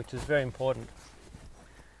airflow, which is very important.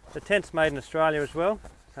 The tent's made in Australia as well.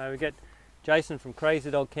 So we get Jason from Crazy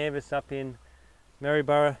Dog Canvas up in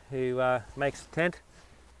Maryborough who makes the tent.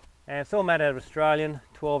 And it's all made out of Australian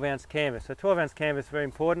 12-ounce canvas. So 12-ounce canvas is very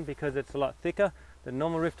important because it's a lot thicker than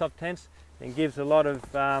normal rooftop tents and gives a lot of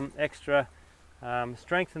extra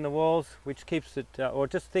strength in the walls, which keeps it, or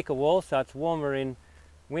just thicker walls, so it's warmer in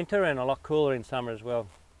winter and a lot cooler in summer as well.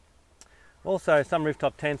 Also, some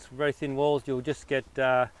rooftop tents, very thin walls, you'll just get, you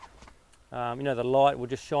know, the light will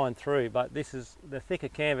just shine through, but this is the thicker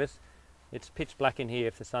canvas. It's pitch black in here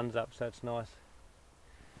if the sun's up, so it's nice.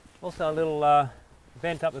 Also a little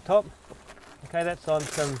vent up the top. Okay, that's on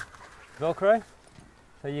some Velcro,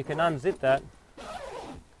 so you can unzip that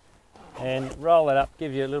and roll that up,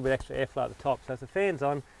 gives you a little bit extra airflow at the top. So if the fan's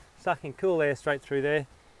on, sucking cool air straight through there.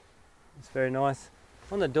 It's very nice.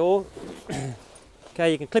 On the door,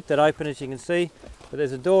 okay, you can clip that open as you can see, but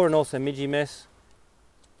there's a door and also midgie mesh.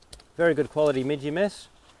 Very good quality midgie mesh.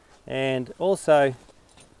 And also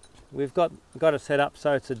we've got it set up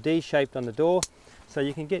so it's a D shaped on the door, so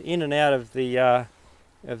you can get in and out of the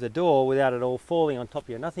door without it all falling on top of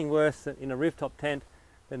you. Nothing worse in a rooftop tent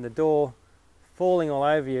than the door falling all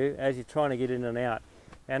over you as you're trying to get in and out.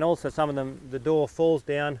 And also some of them, the door falls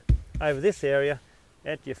down over this area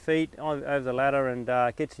at your feet, over the ladder, and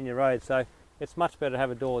gets in your road. So it's much better to have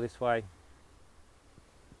a door this way.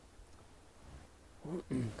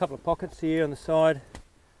 A couple of pockets here on the side.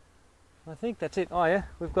 I think that's it. Oh yeah,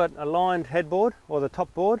 we've got a lined headboard, or the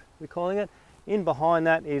top board we're calling it. In behind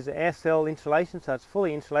that is air cell insulation, so it's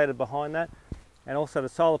fully insulated behind that. And also the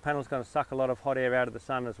solar panel is going to suck a lot of hot air out of the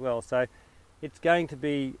sun as well. So it's going to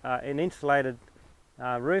be an insulated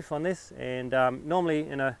roof on this, and normally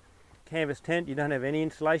in a canvas tent you don't have any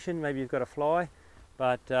insulation, maybe you've got a fly,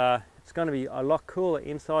 but it's going to be a lot cooler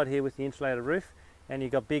inside here with the insulated roof, and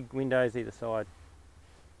you've got big windows either side.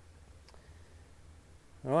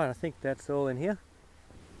 Alright, I think that's all in here.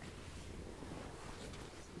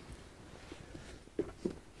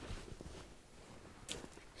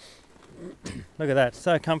 Look at that,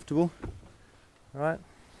 so comfortable. Right.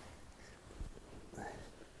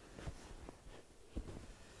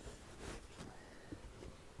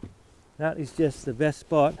 That is just the best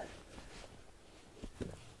spot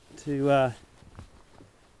to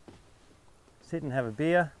sit and have a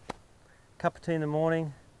beer, cup of tea in the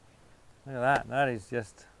morning. Look at that, that is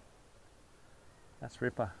just, that's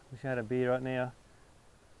ripper. Wish I had a beer right now,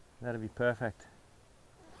 that'd be perfect.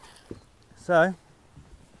 So,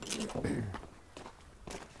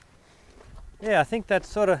 yeah, I think that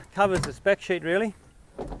sort of covers the spec sheet really.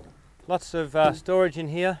 Lots of storage in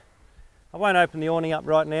here. I won't open the awning up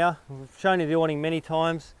right now. We've shown you the awning many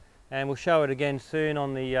times and we'll show it again soon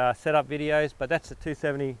on the setup videos, but that's a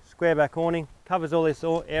 270 square back awning. Covers all this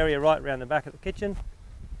area right around the back of the kitchen.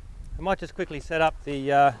 I might just quickly set up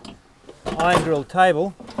the iron grilled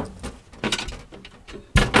table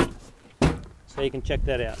so you can check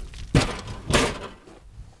that out.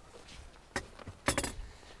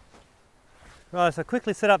 Right, so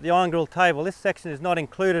quickly set up the iron grilled table. This section is not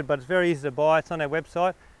included, but it's very easy to buy. It's on our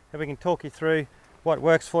website, and we can talk you through what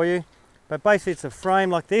works for you. But basically it's a frame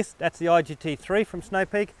like this. That's the IGT3 from Snow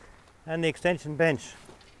Peak, and the extension bench.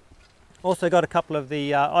 Also got a couple of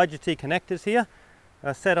the IGT connectors here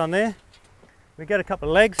set on there. We get a couple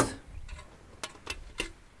of legs,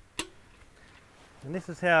 and this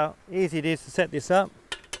is how easy it is to set this up.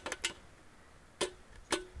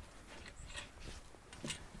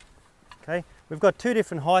 Okay, we've got two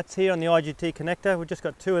different heights here on the IGT connector. We've just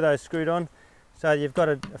got two of those screwed on, so you've got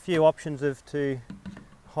a few options of two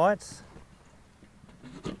heights.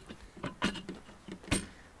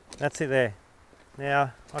 That's it there.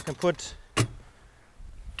 Now I can put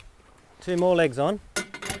two more legs on.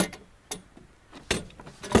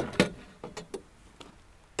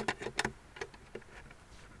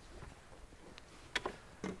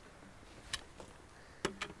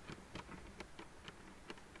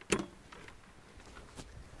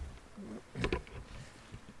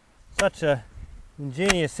 Such a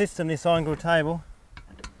ingenious system, this iron grilled table.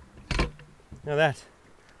 Now that,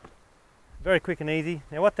 very quick and easy.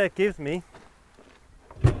 Now what that gives me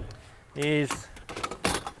is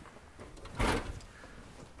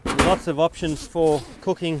lots of options for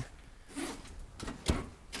cooking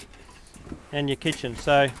and your kitchen.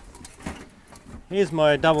 So here's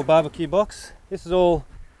my double barbecue box. This is all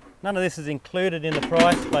None of this is included in the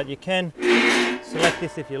price, but you can select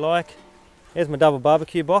this if you like. Here's my double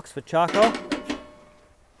barbecue box for charcoal.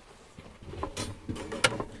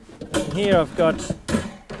 And here I've got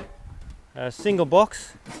a single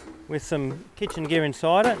box with some kitchen gear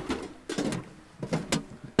inside it.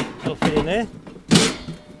 That'll fit in there.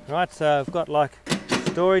 Right, so I've got like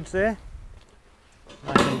storage there.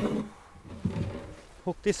 I can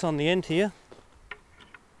hook this on the end here.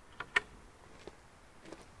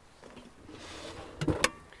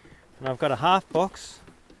 And I've got a half box,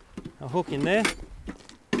 a hook in there.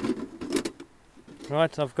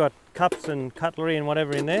 Right, so I've got cups and cutlery and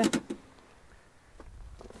whatever in there.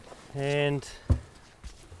 And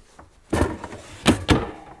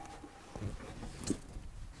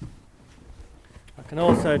I can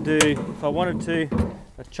also do, if I wanted to,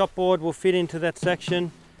 a chopboard will fit into that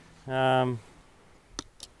section. I've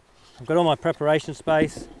got all my preparation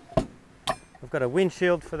space. I've got a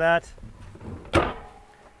windshield for that.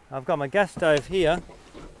 I've got my gas stove here.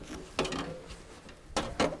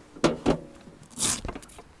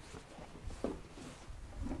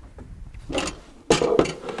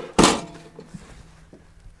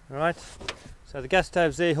 Right, so the gas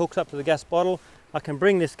stove's there, hooks up to the gas bottle. I can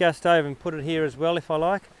bring this gas stove and put it here as well if I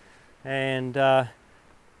like, and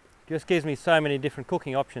just gives me so many different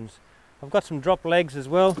cooking options. I've got some drop legs as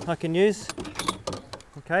well I can use.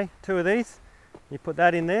 Okay, 2 of these. You put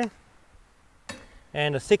that in there,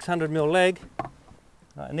 and a 600mm leg,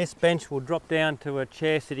 and this bench will drop down to a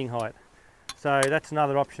chair sitting height. So that's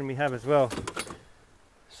another option we have as well.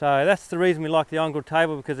 So that's the reason we like the iron grill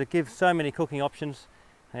table, because it gives so many cooking options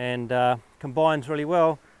and combines really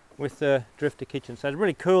well with the Drifta kitchen. So it's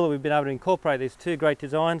really cool that we've been able to incorporate these 2 great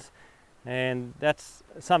designs, and that's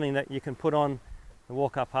something that you can put on the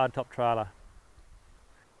walk-up hardtop trailer.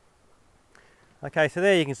 Okay, so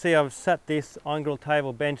there you can see I've sat this iron grill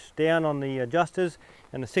table bench down on the adjusters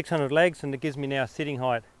and the 600 legs, and it gives me now sitting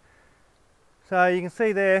height. So you can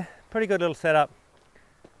see there, pretty good little setup.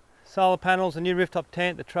 Solar panels, a new rooftop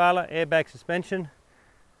tent, the trailer, airbag suspension.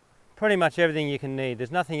 Pretty much everything you can need.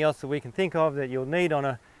 There's nothing else that we can think of that you'll need on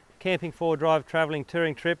a camping 4-drive travelling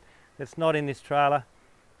touring trip that's not in this trailer.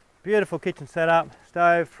 Beautiful kitchen setup,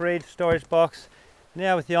 stove, fridge, storage box.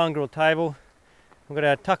 Now with the iron grill table, we've got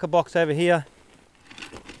our tucker box over here,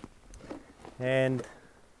 and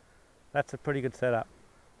that's a pretty good setup.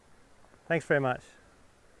 Thanks very much.